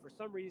normal, for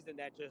some reason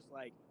that just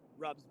like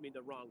rubs me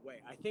the wrong way.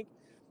 I think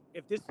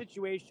if this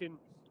situation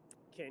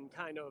can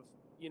kind of,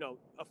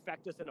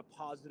 affect us in a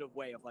positive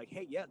way of like,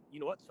 hey, yeah, you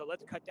know what? So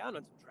let's cut down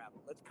on some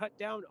travel. Let's cut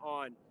down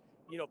on,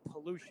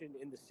 pollution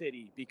in the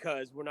city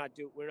because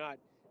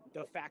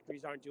the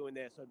factories aren't doing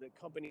this or the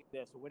company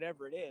this or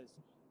whatever it is.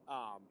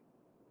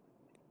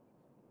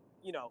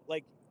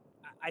 Like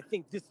I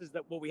think this is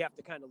what we have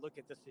to kind of look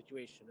at the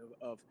situation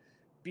of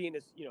being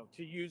as,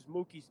 to use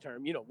Mookie's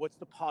term, what's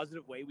the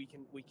positive way we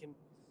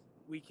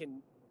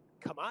can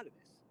come out of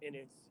this? And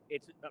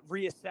it's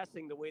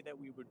reassessing the way that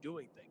we were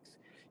doing things,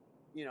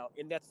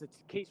 and that's the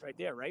case right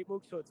there, right,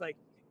 Mook? So it's like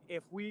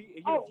if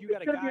you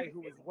got a guy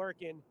who was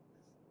working,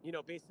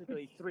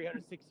 basically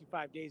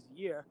 365 days a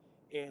year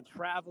and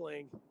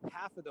traveling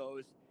half of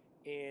those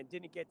and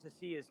didn't get to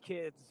see his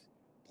kids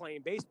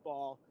playing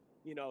baseball,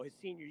 his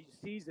senior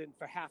season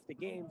for half the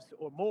games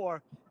or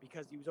more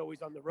because he was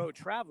always on the road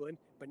traveling.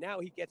 But now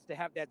he gets to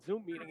have that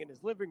Zoom meeting in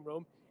his living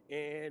room.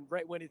 And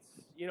right when it's,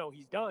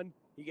 he's done,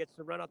 he gets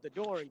to run out the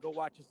door and go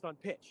watch his son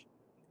pitch.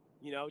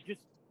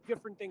 Just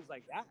different things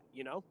like that,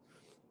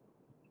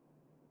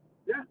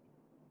 Yeah.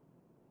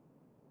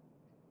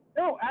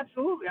 No,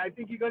 absolutely. I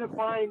think you're going to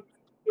find,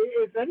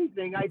 if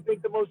anything, I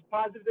think the most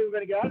positive thing we're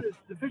going to get out of this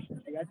is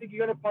efficiency. I think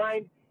you're going to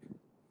find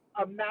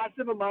a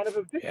massive amount of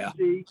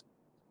efficiency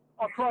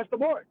across the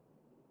board.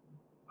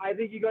 I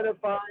think you're going to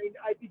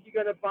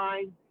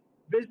find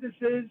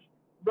businesses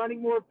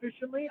running more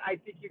efficiently. I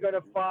think you're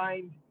going to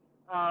find,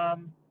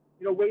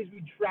 ways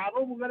we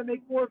travel we're going to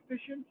make more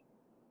efficient.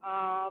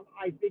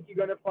 I think you're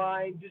going to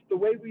find just the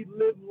way we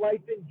live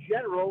life in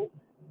general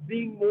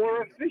being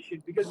more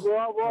efficient because we're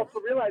also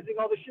realizing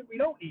all the shit we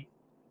don't need,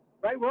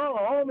 right? We're all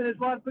home and there's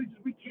a lot of places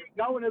we can't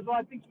go and there's a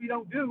lot of things we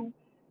don't do.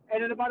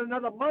 And in about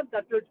another month,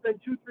 after it's been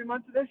 2-3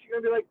 months of this,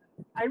 you're going to be like,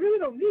 I really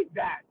don't need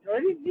that, or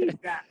I didn't need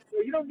that.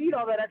 So you don't need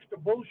all that extra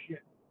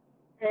bullshit.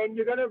 And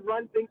you're going to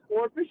run things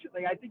more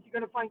efficiently. I think you're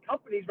going to find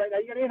companies right now.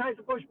 You got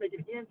Anheuser-Busch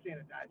making hand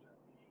sanitizer.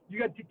 You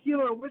got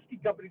tequila and whiskey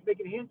companies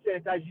making hand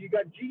sanitizer. You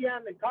got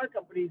GM and car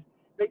companies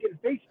making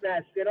face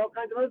masks and all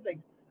kinds of other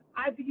things.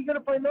 I think you're going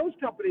to find those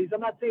companies.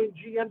 I'm not saying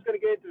GM's going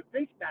to get into the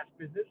face mask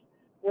business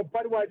or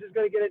Budweiser's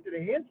going to get into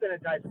the hand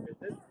sanitizer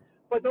business,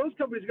 but those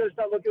companies are going to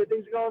start looking at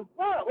things and going,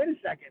 "Wow, wait a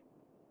second.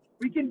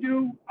 We can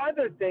do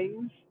other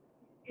things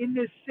in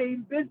this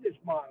same business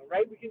model,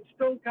 right? We can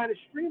still kind of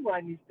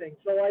streamline these things."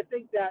 So I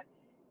think that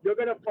you're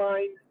going to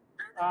find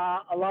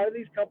a lot of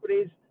these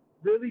companies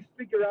really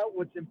figure out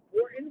what's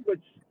important,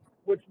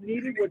 what's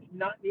needed, what's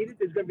not needed.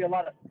 There's going to be a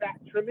lot of fat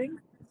trimming.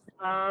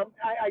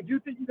 I do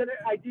think you're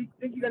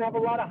gonna have a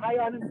lot of high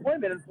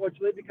unemployment,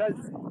 unfortunately, because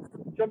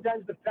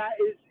sometimes the fat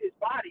is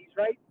bodies,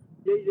 right?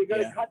 You're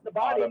gonna cut the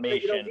bodies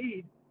that you don't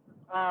need,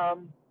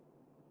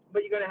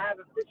 but you're gonna have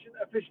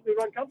efficiently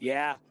run companies.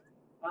 Yeah.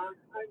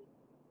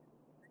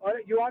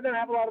 You are gonna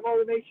have a lot of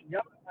automation.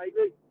 Yep, I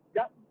agree.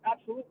 Yep,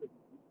 absolutely.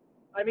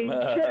 I mean,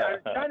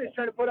 China's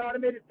trying to put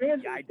automated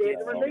fans in the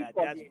stands and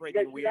baseball That's games.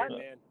 freaking weird,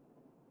 man.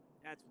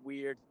 That's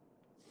weird.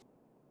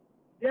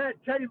 Yeah,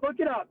 Teddy, look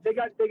it up. They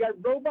got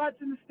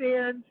robots in the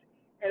stands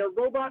and a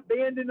robot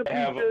band in the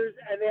bleachers,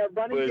 and they are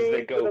running games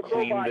that go with a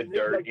clean robot. the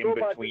dirt in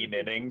between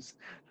innings.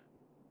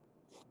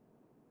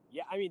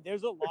 Yeah, I mean,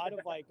 there's a lot of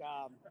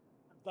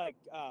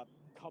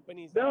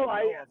companies that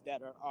I know of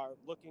that are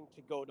looking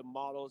to go to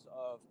models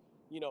of,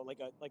 I'm not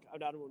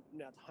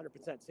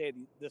 100% say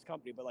this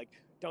company, but like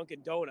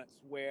Dunkin' Donuts,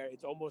 where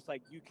it's almost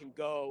like you can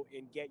go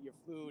and get your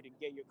food and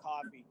get your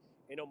coffee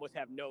and almost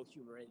have no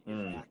human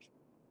interaction.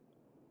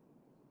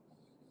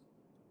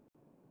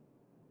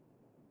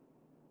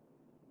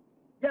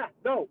 Yeah,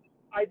 no.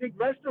 I think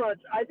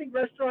restaurants are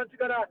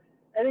gonna.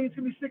 I think it's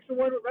gonna be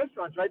 6-1 with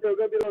restaurants, right? There are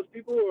gonna be those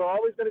people who are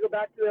always gonna go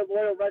back to their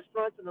loyal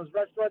restaurants, and those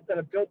restaurants that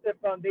have built their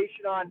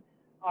foundation on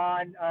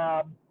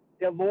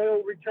their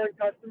loyal return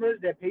customers,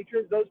 their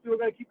patrons. Those people are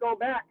gonna keep going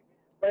back.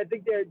 But I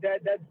think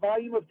that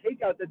volume of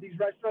takeout that these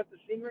restaurants are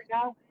seeing right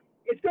now,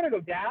 it's gonna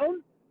go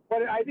down.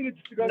 But I think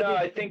it's going to be. No,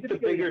 I think the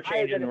bigger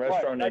change in the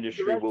restaurant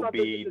industry will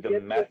be the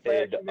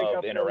method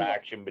of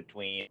interaction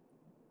between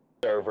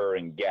server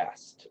and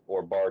guest,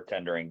 or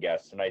bartender and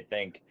guest. And I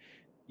think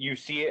you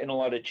see it in a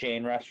lot of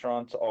chain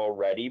restaurants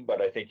already,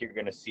 but I think you're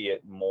going to see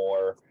it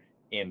more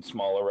in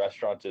smaller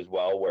restaurants as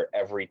well, where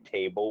every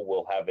table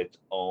will have its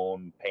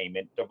own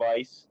payment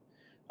device.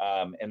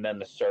 And then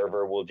the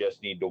server will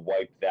just need to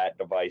wipe that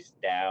device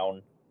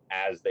down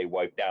as they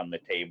wipe down the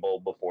table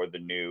before the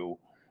new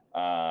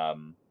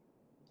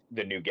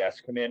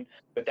guests come in.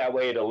 But that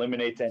way it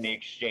eliminates any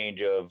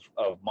exchange of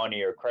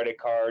money or credit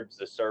cards.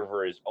 The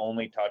server is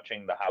only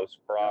touching the house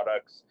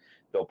products.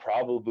 They'll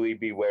probably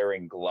be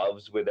wearing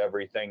gloves with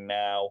everything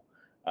now,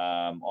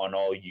 on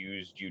all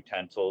used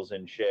utensils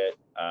and shit.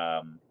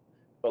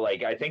 But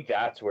I think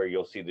that's where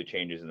you'll see the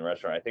changes in the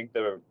restaurant. I think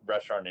the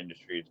restaurant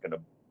industry is going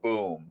to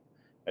boom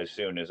as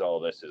soon as all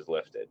this is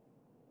lifted.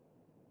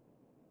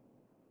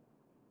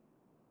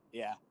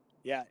 Yeah.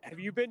 Have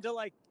you been to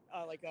a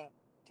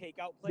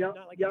takeout place? Yep,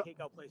 Not like yep. a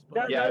takeout place,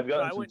 but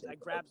I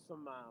grabbed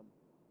some.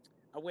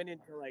 I went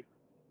into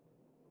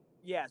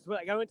so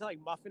I went to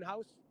Muffin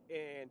House,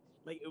 and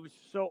it was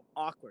so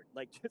awkward,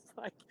 just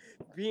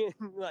being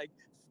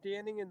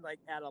standing in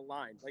at a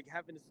line,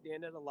 having to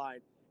stand at a line,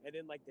 and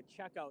then the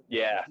checkout,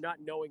 not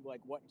knowing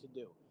what to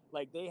do.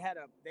 They had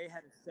a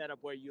setup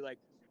where you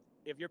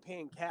if you're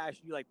paying cash,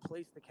 you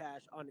place the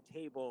cash on the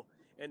table,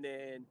 and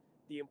then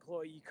the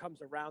employee comes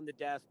around the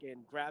desk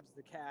and grabs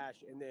the cash,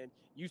 and then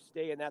you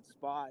stay in that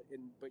spot,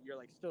 but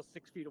you're still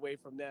 6 feet away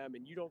from them,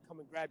 and you don't come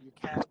and grab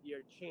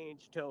your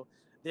change till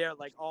they're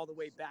all the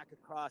way back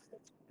across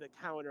the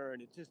counter,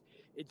 and it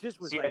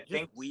just was I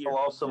think weird. They'll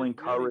also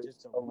encourage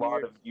a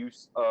lot of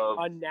use of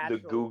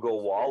the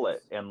Google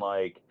Wallet and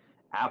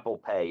Apple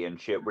Pay and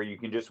shit, where you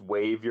can just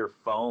wave your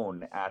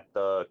phone at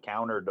the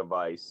counter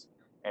device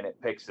and it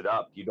picks it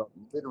up. You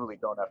literally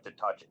don't have to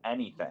touch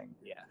anything.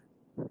 Yeah.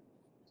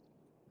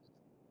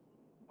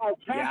 Oh,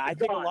 I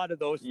think a lot of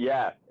those.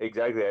 Yeah,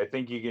 exactly. I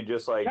think you can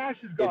just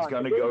it's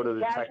going to go to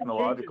the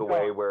technological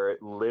way where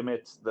it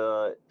limits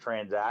the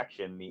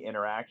transaction, the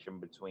interaction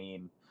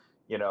between,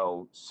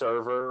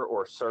 server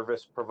or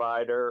service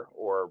provider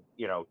or,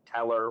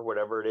 teller,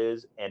 whatever it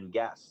is, and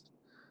guest.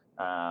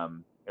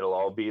 It'll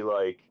all be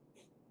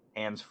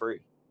hands free,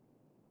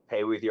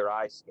 pay with your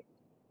eyes.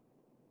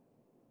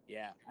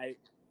 Yeah,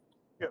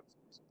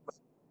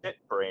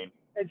 brain.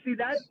 And see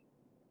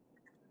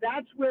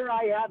that's where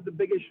I have the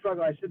biggest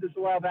struggle. I said this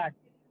a while back.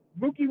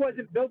 Mookie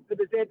wasn't built for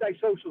this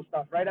antisocial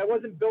stuff, right? I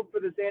wasn't built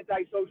for this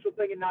antisocial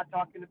thing and not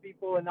talking to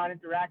people and not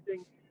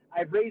interacting.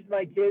 I've raised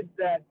my kids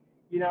that,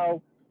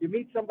 you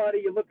meet somebody,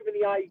 you look them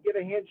in the eye, you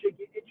give a handshake,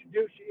 you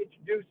introduce,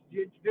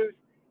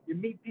 you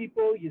meet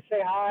people, you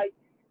say hi.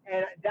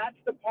 And that's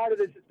the part of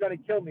this that's going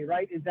to kill me,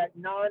 right? Is that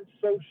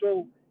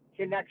non-social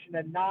connection,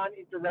 a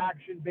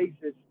non-interaction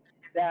basis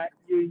that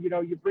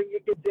you bring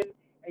your kids in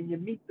and you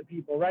meet the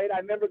people, right? I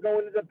remember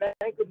going to the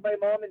bank with my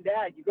mom and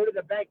dad. You go to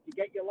the bank, you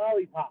get your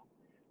lollipop,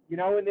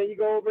 and then you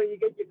go over and you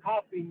get your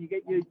coffee and you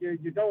get your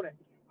donut.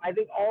 I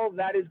think all of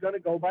that is going to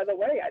go by the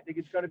way. I think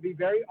it's going to be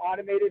very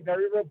automated,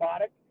 very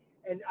robotic.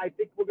 And I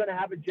think we're going to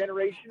have a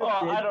generation of Well,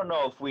 kids I don't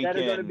know if we that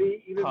are going to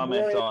be can even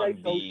comment more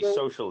on the antisocial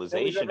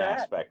socialization than we've ever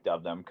had. aspect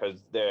of them,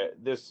 because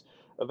this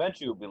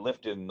eventually will be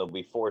lifted and they'll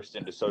be forced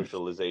into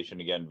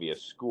socialization again via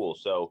school.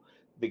 So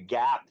the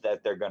gap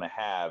that they're going to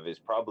have is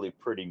probably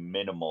pretty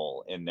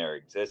minimal in their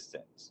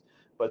existence.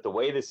 But the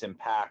way this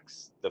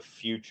impacts the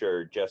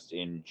future just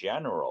in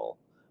general,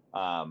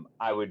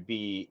 I would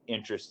be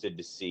interested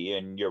to see.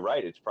 And you're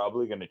right, it's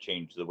probably going to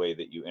change the way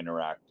that you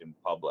interact in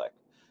public.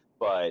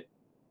 But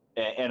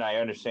and I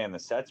understand the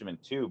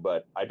sentiment too,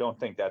 but I don't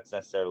think that's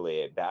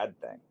necessarily a bad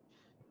thing.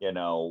 You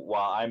know,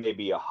 while I may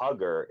be a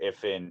hugger,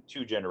 if in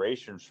 2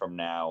 generations from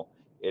now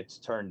it's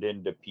turned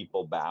into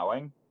people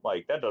bowing,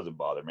 like, that doesn't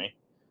bother me.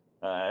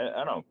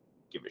 I don't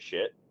give a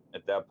shit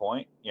at that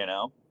point, you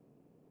know?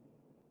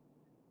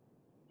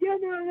 Yeah,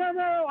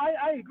 no.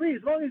 I agree.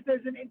 As long as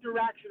there's an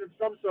interaction of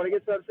some sort. I guess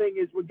what I'm saying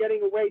is we're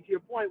getting away to your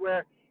point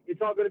where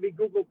it's all going to be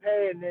Google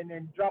Pay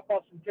and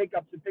drop-offs and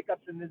take-ups and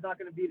pickups, and there's not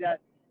going to be that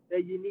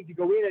you need to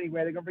go in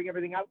anywhere. They're going to bring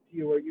everything out to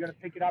you, or you're going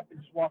to pick it up and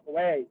just walk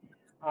away.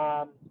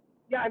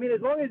 Yeah, I mean,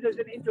 as long as there's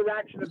an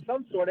interaction of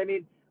some sort. I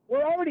mean,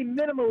 we're already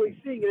minimally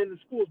seeing it in the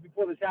schools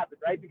before this happened,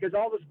 right? Because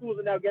all the schools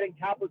are now getting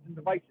tablets and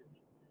devices.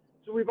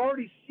 So we've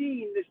already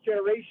seen this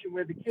generation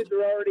where the kids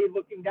are already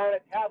looking down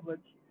at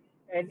tablets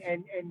and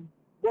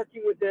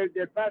working with their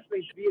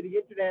classmates via the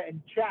internet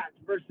and chats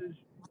versus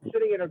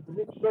sitting in a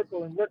group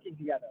circle and working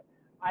together.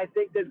 I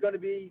think there's going to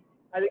be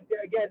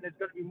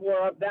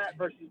more of that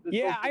versus the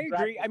Yeah, I social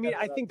agree. I mean,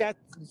 I interaction think that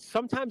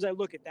sometimes I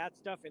look at that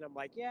stuff and I'm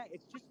like, yeah,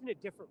 it's just in a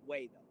different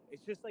way, though.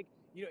 It's just like,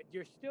 you know,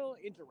 you're still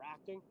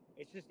interacting.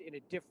 It's just in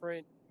a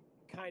different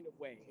kind of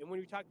way. And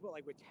when we talk about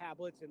like with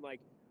tablets and like,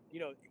 you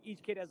know,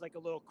 each kid has like a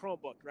little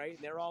Chromebook, right?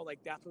 And they're all like,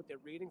 that's what they're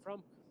reading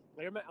from.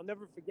 Like, I'll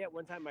never forget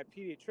one time my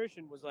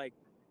pediatrician was like,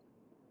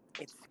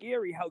 it's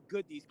scary how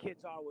good these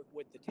kids are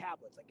with the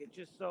tablets. Like, it's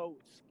just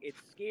it's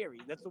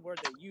scary. That's the word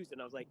they used.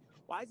 And I was like,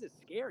 why is it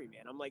scary,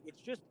 man? I'm like,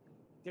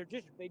 they're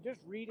just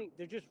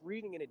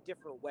reading in a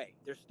different way.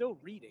 They're still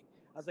reading.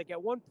 I was like,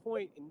 at one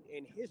point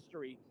in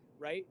history,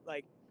 right?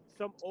 Like,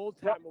 some old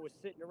timer was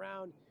sitting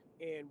around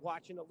and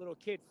watching a little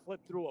kid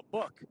flip through a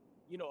book,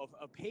 you know,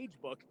 a page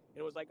book,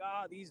 and it was like,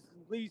 these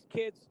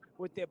kids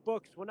with their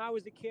books. When I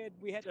was a kid,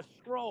 we had to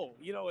scroll,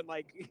 you know, and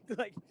like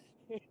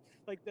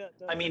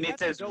I mean,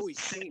 it's as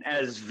recent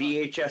as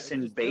VHS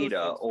and It's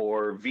beta,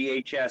 or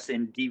VHS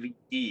and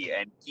DVD,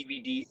 and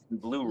DVD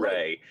and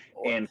Blu-ray,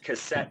 right. and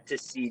cassette to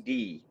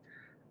CD.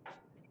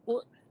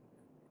 Or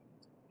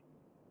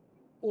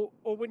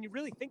when you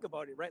really think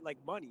about it, right? Like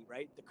money,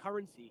 right? The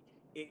currency,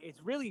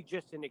 it's really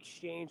just an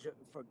exchange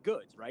for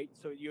goods, right?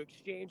 So you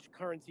exchange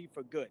currency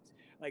for goods.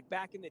 Like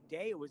back in the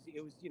day, it was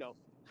you know,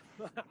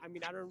 I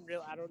mean, I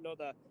don't know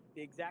the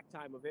exact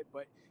time of it,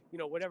 but you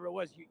know, whatever it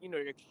was, you know,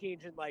 you're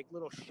exchanging like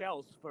little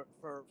shells for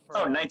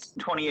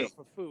 1928, you know,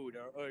 for food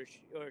or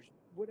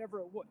whatever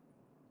it was.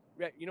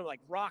 Right, you know, like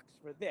rocks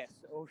for this.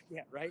 Oh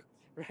yeah, right.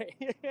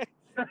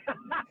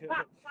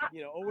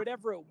 You know, or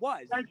whatever it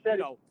was. You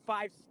know,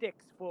 5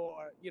 sticks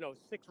for, you know,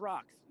 6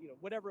 rocks. You know,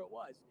 whatever it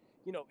was.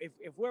 You know,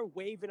 if we're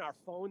waving our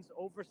phones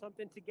over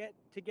something to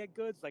get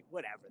goods, like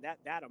whatever.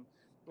 That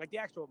like the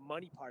actual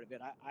money part of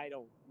it, I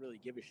don't really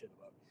give a shit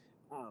about.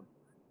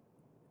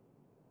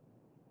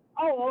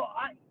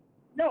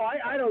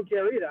 I don't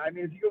care either. I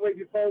mean, if you can wave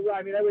your phone,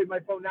 I mean, I wave my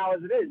phone now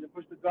as it is and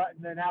push the button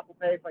and then Apple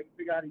Pay if I can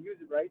figure out how to use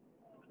it right.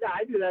 Yeah,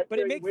 I do that. But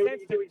it makes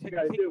sense to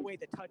take away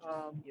the touches,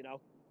 you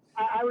know.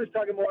 I was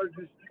talking more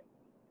just.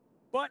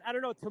 But I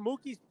don't know, to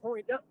Mookie's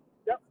point. Yep.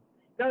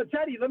 Now,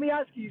 Teddy, let me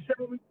ask you. You said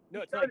when we.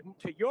 No, it's like,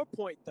 to your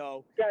point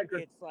though.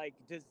 It's like,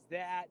 does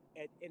that,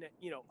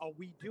 you know, are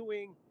we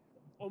doing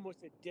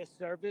almost a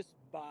disservice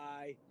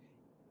by,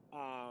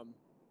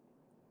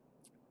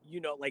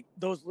 you know, like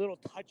those little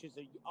touches?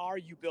 Are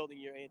you building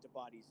your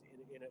antibodies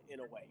in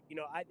a way? You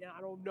know, I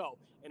don't know,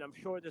 and I'm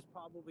sure there's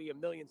probably a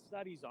million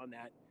studies on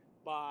that.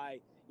 By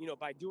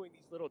doing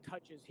these little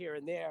touches here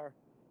and there,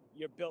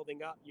 you're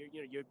building up.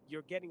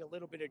 You're getting a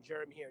little bit of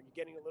germ here, and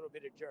you're getting a little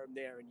bit of germ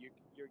there, and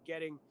you're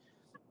getting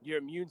your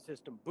immune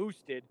system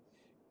boosted.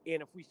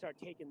 And if we start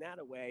taking that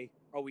away,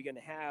 are we going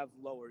to have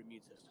lower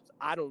immune systems?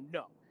 I don't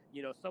know.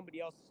 You know,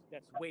 somebody else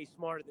that's way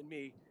smarter than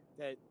me,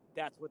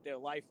 that's what their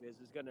life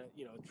is going to,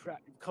 you know,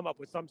 come up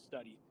with some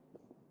study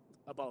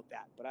about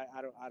that. But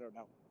I don't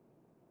know.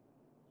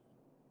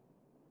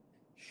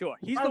 Sure,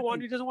 he's the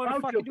one who doesn't want to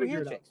fucking do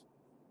handshakes.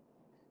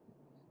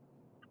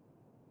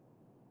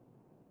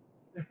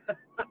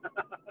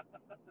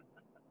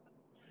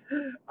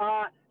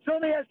 So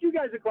let me ask you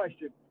guys a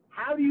question.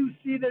 How do you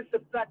see this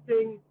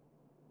affecting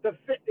the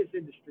fitness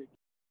industry?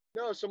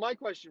 No, so my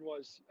question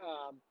was,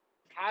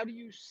 how do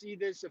you see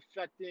this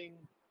affecting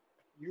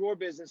your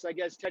business? I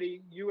guess,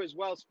 Teddy, you as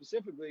well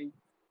specifically,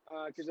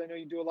 because I know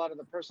you do a lot of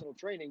the personal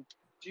training.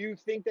 Do you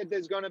think that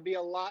there's going to be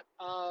a lot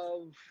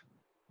of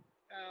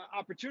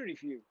opportunity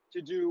for you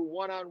to do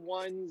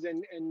one-on-ones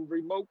and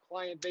remote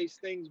client-based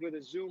things with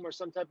a Zoom or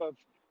some type of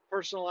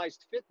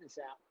personalized fitness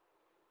app?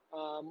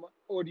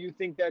 Or do you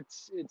think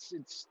that's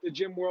it's the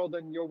gym world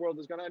and your world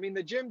is going to, I mean,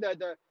 the gym,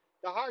 the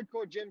the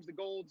hardcore gyms, the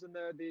Golds and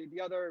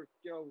the other,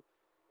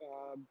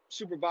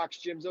 super box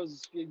gyms,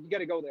 those you got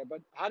to go there.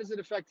 But how does it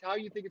affect? How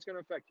you think it's going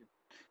to affect you?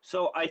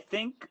 So I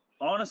think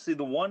honestly,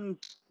 the one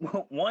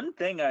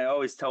thing I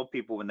always tell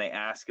people when they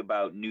ask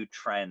about new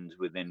trends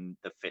within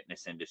the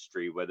fitness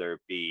industry, whether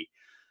it be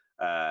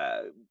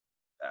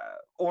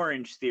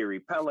Orange Theory,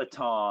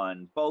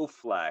 Peloton,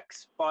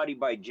 Bowflex, Body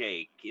by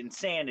Jake,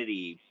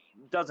 Insanity,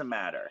 doesn't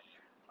matter.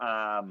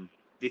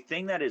 The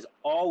thing that has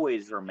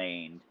always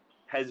remained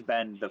has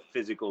been the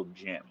physical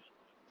gym.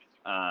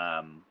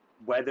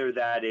 Whether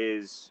that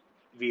is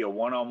via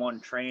one-on-one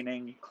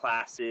training,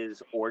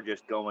 classes, or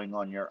just going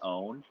on your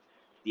own,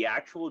 the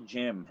actual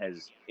gym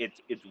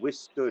it's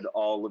withstood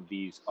all of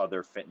these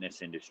other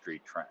fitness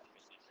industry trends.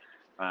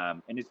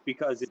 And it's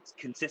because it's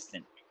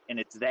consistent and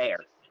it's there.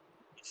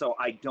 So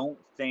I don't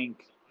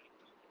think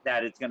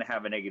that it's going to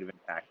have a negative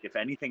impact. If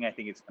anything, I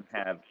think it's going to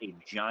have a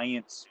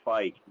giant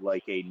spike,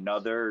 like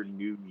another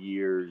New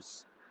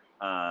Year's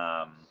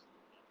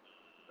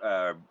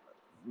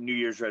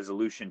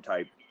resolution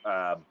type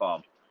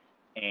bump,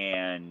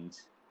 and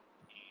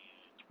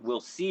we'll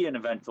see an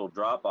eventual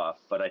drop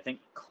off. But I think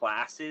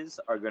classes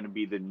are going to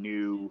be the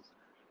new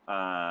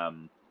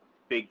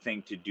big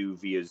thing to do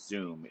via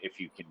Zoom if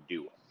you can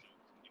do it.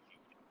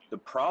 The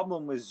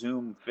problem with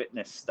Zoom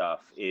fitness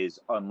stuff is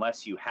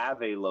unless you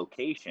have a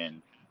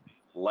location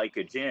like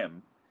a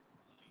gym,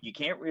 you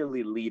can't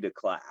really lead a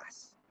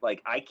class.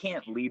 Like, I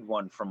can't lead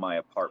one from my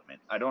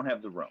apartment. I don't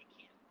have the room,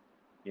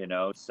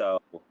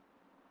 so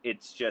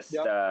it's just,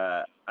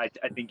 I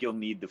think you'll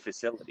need the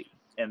facility,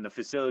 and the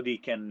facility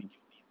can,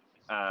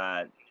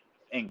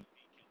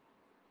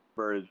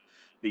 for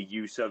the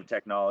use of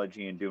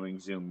technology and doing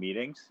Zoom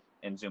meetings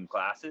and Zoom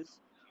classes,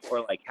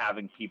 or like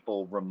having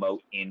people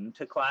remote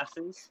into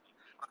classes.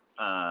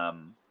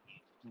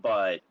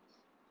 But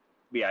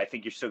yeah, I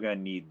think you're still going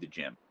to need the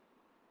gym.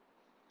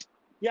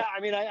 Yeah, I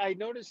mean, I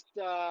noticed.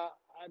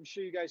 I'm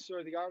sure you guys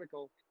saw the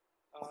article.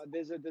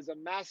 There's a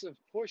massive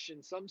push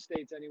in some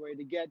states anyway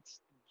to get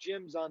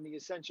gyms on the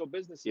essential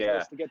businesses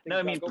list to get things. No,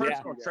 I mean,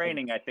 personal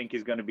training, I think,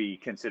 is going to be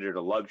considered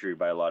a luxury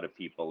by a lot of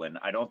people, and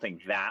I don't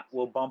think that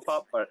will bump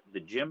up. But the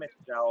gym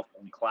itself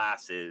and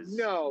classes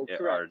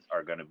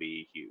are going to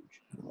be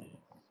huge.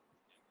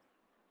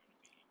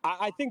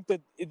 I think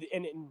that,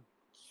 and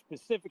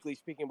specifically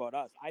speaking about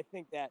us, I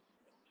think that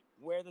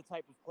we're the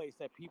type of place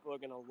that people are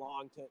going to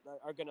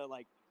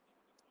like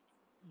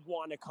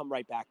want to come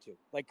right back to,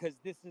 like, because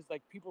this is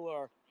like people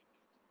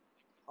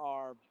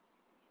are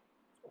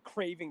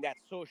craving that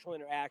social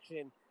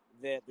interaction,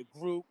 the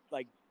group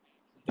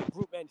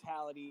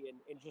mentality,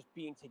 and just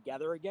being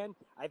together again.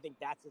 I think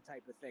that's the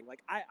type of thing.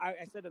 Like I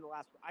said in the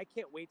last, I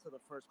can't wait till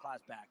the first class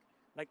back.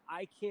 Like,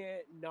 I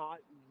can't not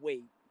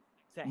wait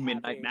to have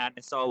Midnight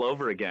Madness all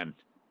over again.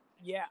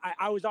 Yeah,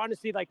 I was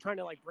honestly like trying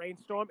to like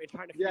brainstorm and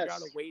trying to figure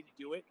out a way to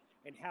do it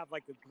and have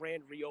like a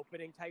grand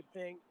reopening type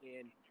thing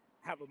and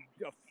have a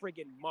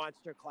friggin'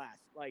 monster class,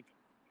 like,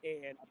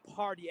 and a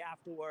party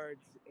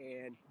afterwards,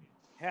 and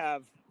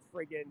have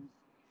friggin',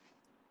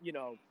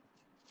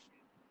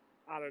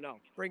 I don't know,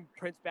 bring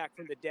Prince back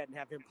from the dead and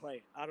have him play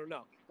it. I don't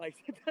know, like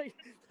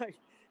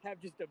have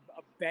just a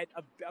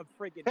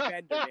friggin'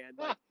 bender, man.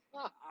 Like,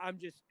 I'm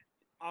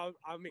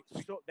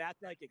so that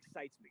like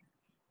excites me.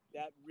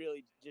 That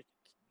really just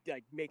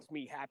like makes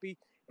me happy,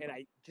 and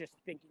I just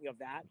thinking of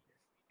that,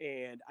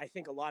 and I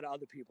think a lot of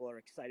other people are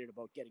excited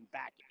about getting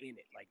back in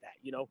it like that.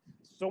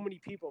 So many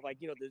people, like,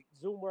 the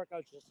Zoom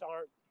workouts just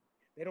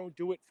they don't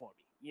do it for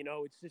me.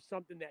 It's just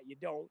something that you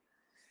don't.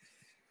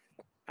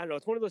 I don't know.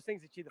 It's one of those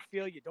things that you either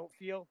feel, you don't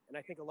feel, and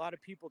I think a lot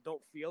of people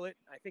don't feel it.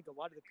 I think a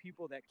lot of the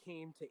people that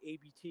came to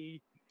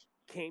ABT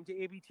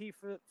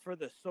for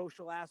the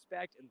social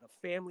aspect and the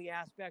family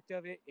aspect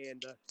of it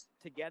and the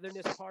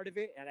togetherness part of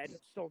it, and I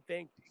just don't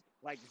think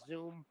like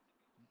Zoom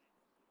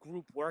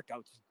group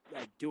workouts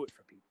like do it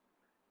for people.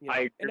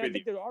 I agree and I with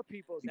think you. there are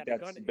people that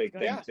that's are gonna a big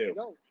thing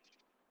too.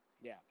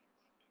 Yeah,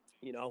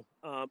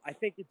 I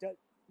think it does.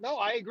 No,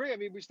 I agree. I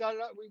mean, we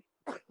started out.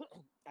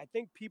 I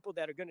think people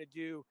that are going to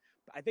do.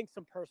 I think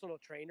some personal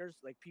trainers,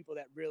 like people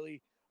that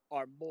really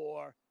are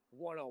more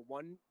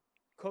one-on-one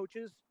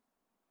coaches,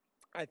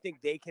 I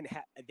think they can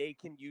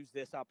use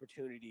this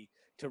opportunity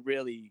to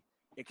really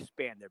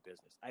expand their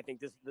business. I think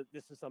this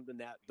is something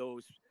that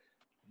those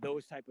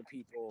type of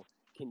people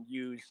can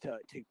use to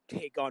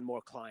take on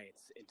more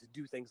clients and to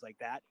do things like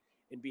that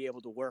and be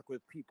able to work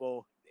with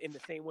people in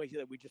the same way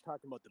that we just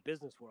talked about the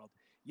business world.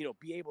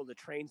 Be able to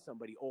train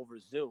somebody over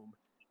Zoom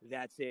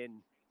that's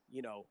in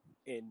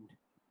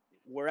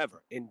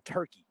wherever, in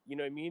Turkey, you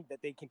know what I mean?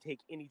 That they can take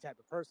any type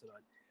of person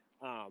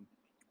on.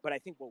 But I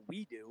think what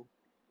we do.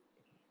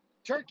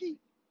 Turkey,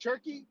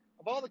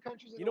 of all the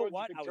countries in the world. You know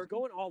what? I was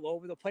going all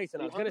over the place,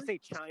 and I was going to say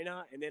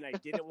China, and then I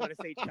didn't want to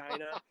say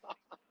China.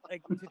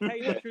 Like, to tell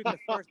you the truth, the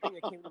first thing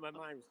that came to my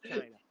mind was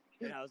China.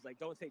 And I was like,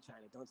 don't say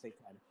China.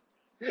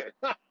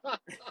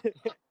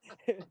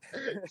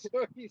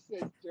 So he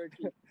says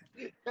Turkey.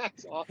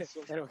 That's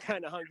awesome. And I'm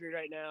kind of hungry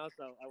right now,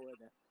 so I would.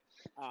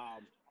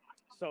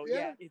 So,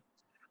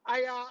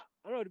 I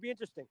don't know. It'd be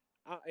interesting.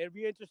 It'll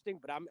be interesting,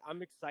 but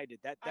I'm excited.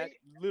 That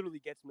literally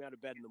gets me out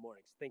of bed in the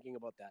mornings thinking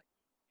about that.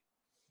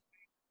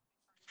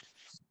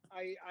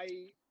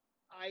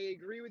 I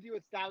agree with you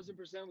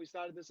 1,000%. We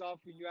started this off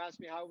when you asked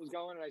me how it was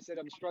going, and I said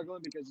I'm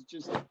struggling because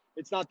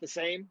it's not the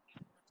same.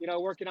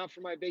 Working out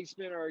from my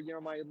basement or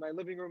my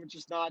living room, it's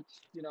just not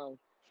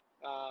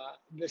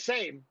the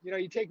same.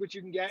 You take what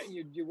you can get and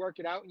you work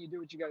it out and you do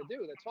what you got to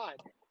do. That's fine,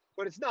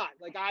 but it's not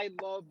like I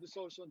love the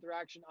social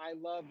interaction. I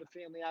love the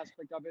family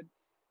aspect of it.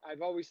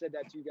 I've always said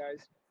that to you guys,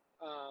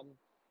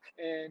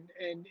 and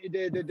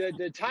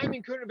the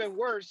timing couldn't have been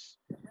worse.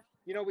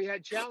 We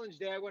had challenge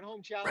day. I went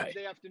home challenge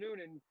day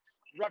afternoon and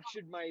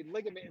ruptured my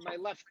ligament in my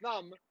left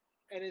thumb.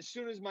 And as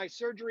soon as my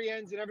surgery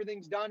ends and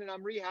everything's done and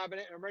I'm rehabbing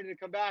it and I'm ready to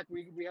come back,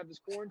 we have this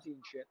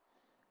quarantine shit.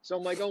 So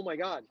I'm like, oh my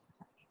God.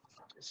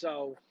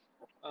 So,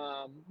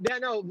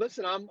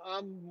 listen,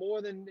 I'm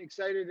more than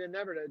excited than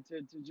ever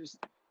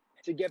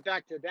to get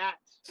back to that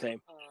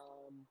same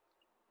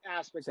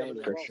aspect same of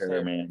it. For Well,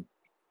 sure, man.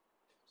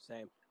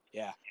 Same.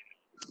 Yeah.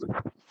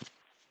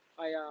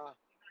 I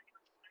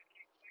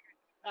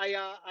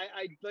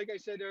like I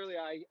said earlier,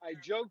 I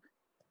joke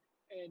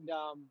and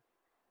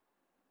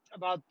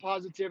about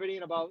positivity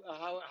and about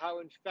how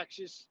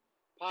infectious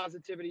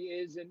positivity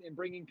is and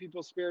bringing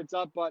people's spirits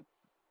up. But,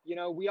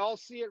 we all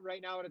see it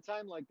right now at a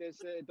time like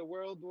this, the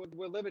world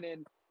we're living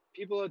in.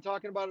 People are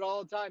talking about it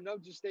all the time. No,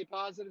 just stay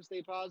positive,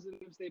 stay positive,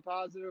 stay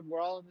positive.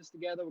 We're all in this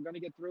together. We're going to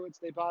get through it.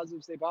 Stay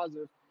positive, stay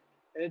positive.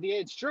 And at the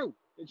end, it's true.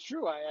 It's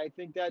true. I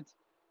think that,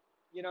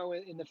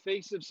 in the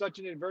face of such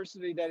an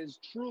adversity that is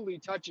truly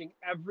touching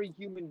every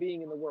human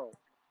being in the world,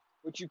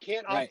 which you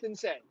can't often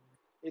say,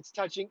 it's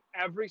touching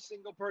every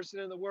single person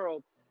in the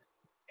world.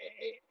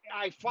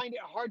 I find it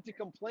hard to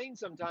complain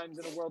sometimes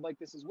in a world like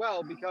this as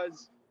well,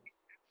 because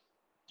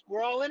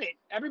we're all in it.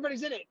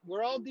 Everybody's in it.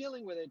 We're all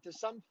dealing with it to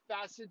some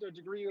facet or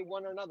degree of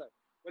one or another.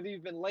 Whether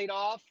you've been laid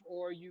off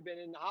or you've been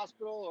in the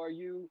hospital or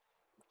your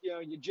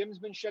gym's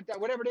been shut down,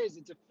 whatever it is,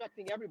 it's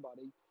affecting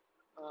everybody.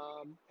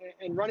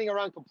 And running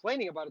around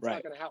complaining about it's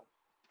not going to help.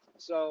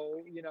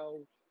 So,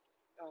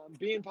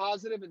 being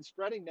positive and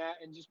spreading that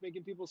and just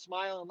making people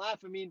smile and laugh.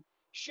 I mean,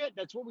 shit,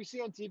 that's what we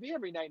see on TV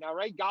every night now,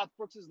 right? Garth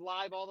Brooks is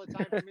live all the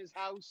time from his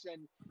house,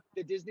 and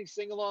the Disney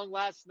sing-along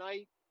last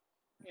night.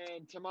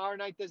 And tomorrow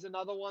night there's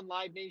another one,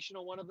 Live Nation,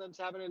 or one of them's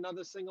having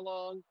another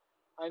sing-along.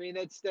 I mean,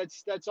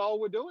 that's all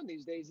we're doing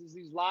these days is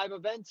these live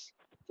events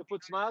to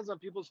put smiles on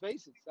people's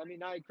faces. I mean,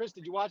 Chris,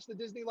 did you watch the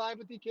Disney Live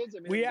with the kids?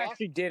 I mean, we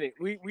actually didn't.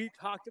 We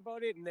talked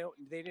about it, and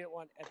they didn't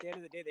want. At the end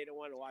of the day, they didn't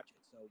want to watch it.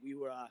 So we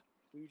were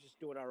just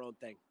doing our own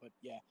thing. But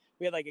yeah,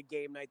 we had like a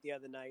game night the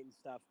other night and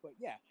stuff. But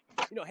yeah,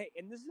 hey,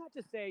 and this is not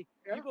to say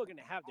people are going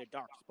to have their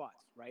dark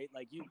spots, right?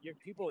 Like you're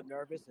people are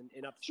nervous and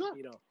upset, sure,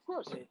 of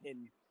course,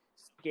 and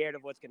scared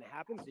of what's going to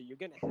happen. So you're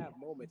going to have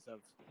moments of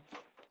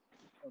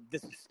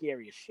this is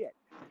scary as shit.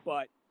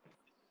 But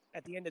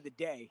at the end of the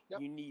day,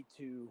 you need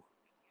to,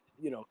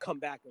 come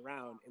back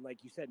around. And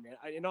like you said, man,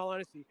 in all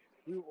honesty,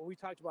 when we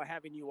talked about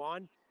having you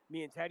on,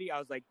 me and Teddy, I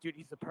was like, dude,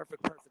 he's the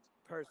perfect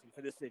person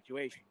for this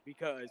situation,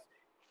 because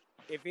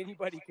if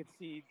anybody could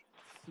see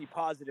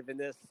positive in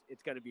this,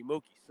 it's going to be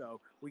Mookie.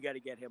 So we got to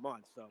get him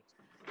on. So,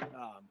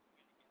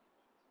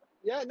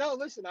 yeah, no,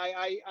 listen,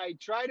 I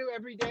try to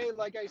every day.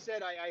 Like I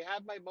said, I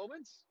have my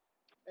moments.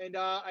 And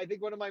I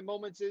think one of my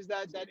moments is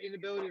that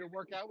inability to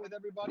work out with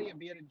everybody and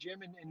be at a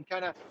gym and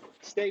kind of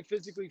stay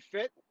physically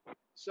fit.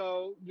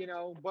 So,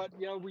 but,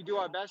 we do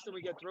our best and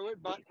we get through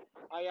it. But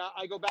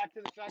I go back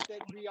to the fact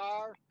that we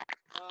are,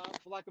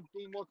 for lack of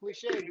being more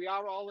cliche, we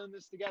are all in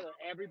this together.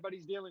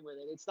 Everybody's dealing with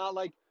it. It's not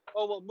like,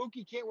 oh, well,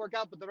 Mookie can't work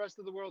out, but the rest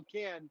of the world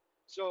can.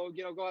 So,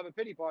 go have a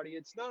pity party.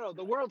 It's no,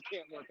 the world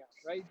can't work out,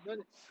 right?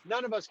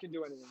 None of us can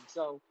do anything.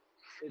 So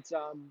it's,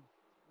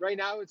 right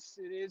now, it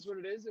is what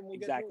it is, and we'll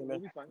get through it. We'll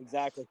be fine.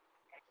 Exactly.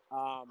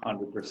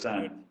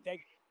 100%.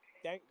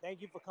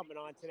 Thank you for coming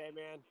on today,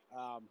 man.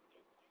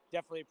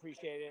 Definitely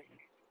appreciate it.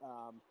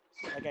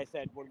 Like I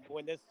said, when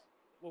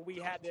we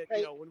had to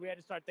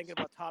start thinking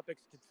about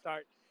topics to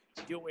start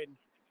doing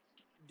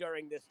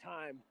during this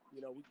time,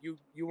 you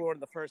were one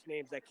of the first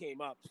names that came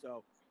up.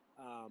 So,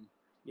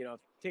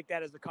 take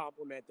that as a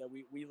compliment that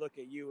we look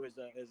at you as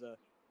a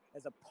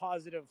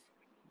positive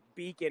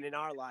beacon in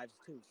our lives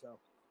too. So.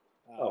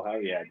 Oh,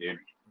 hell yeah, dude.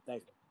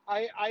 Thanks.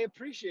 I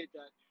appreciate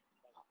that.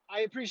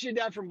 I appreciate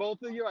that from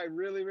both of you. I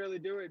really, really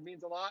do. It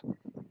means a lot.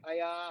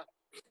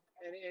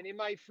 And in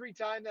my free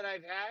time that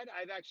I've had,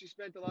 I've actually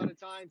spent a lot of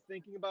time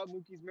thinking about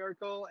Mookie's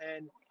Miracle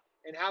and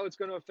how it's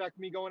going to affect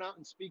me going out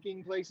and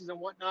speaking places and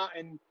whatnot.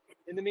 And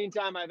in the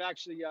meantime, I've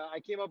actually, I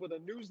came up with a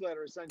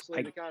newsletter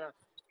essentially to kind of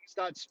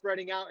start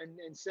spreading out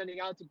and sending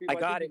out to people.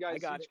 I think you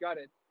guys each got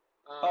it.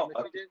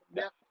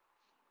 Yeah.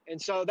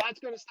 And so that's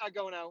going to start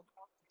going out.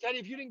 Teddy,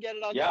 if you didn't get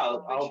it, I'll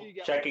make sure you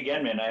get it. Check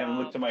again, man. I haven't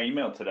looked at my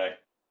email today.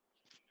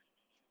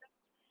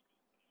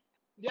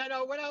 Yeah,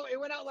 no, it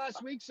went out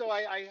last week. So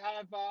I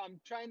have, I'm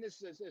trying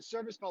this a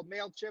service called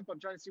MailChimp. I'm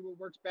trying to see what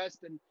works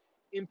best and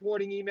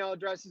importing email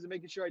addresses and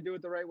making sure I do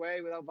it the right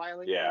way without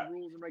violating any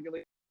rules and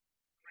regulations.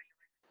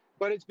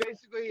 But it's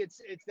basically,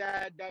 it's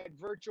that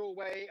virtual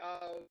way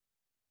of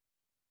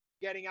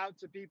getting out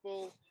to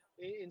people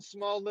in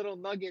small little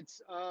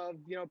nuggets of,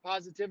 you know,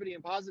 positivity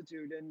and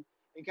positude, and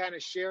kind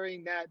of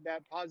sharing that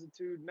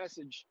positude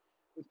message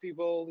with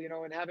people, you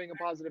know, and having a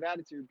positive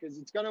attitude, because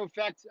it's going to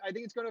affect, I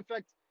think it's going to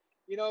affect,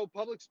 you know,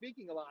 public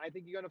speaking a lot. I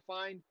think you're going to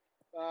find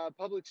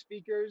public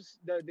speakers,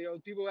 the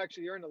people who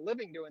actually earn a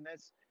living doing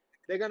this,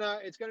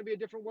 it's going to be a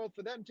different world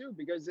for them too,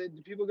 because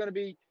people are going to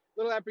be a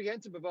little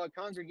apprehensive about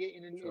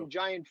congregating in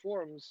giant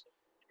forums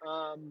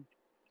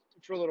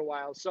for a little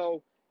while.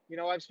 So, you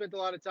know, I've spent a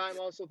lot of time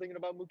also thinking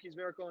about Mookie's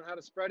Miracle and how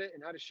to spread it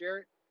and how to share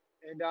it.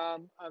 And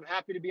I'm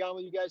happy to be on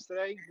with you guys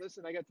today.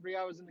 Listen, I got 3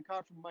 hours in the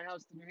car from my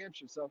house to New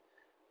Hampshire, so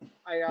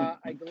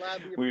I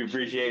gladly we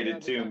appreciate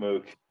it too,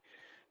 Mook.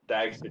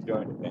 Thanks for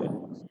joining me.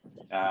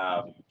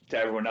 To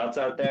everyone else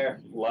out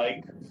there,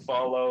 like,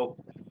 follow,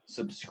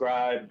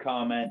 subscribe,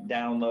 comment,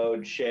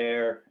 download,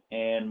 share,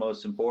 and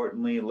most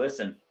importantly,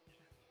 listen.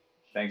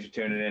 Thanks for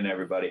tuning in,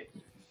 everybody.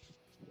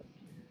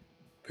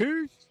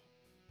 Peace.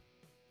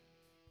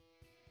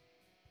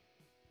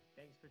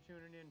 Thanks for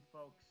tuning in,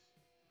 folks.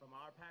 From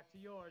our pack to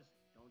yours,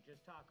 don't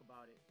just talk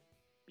about it,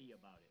 be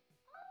about it.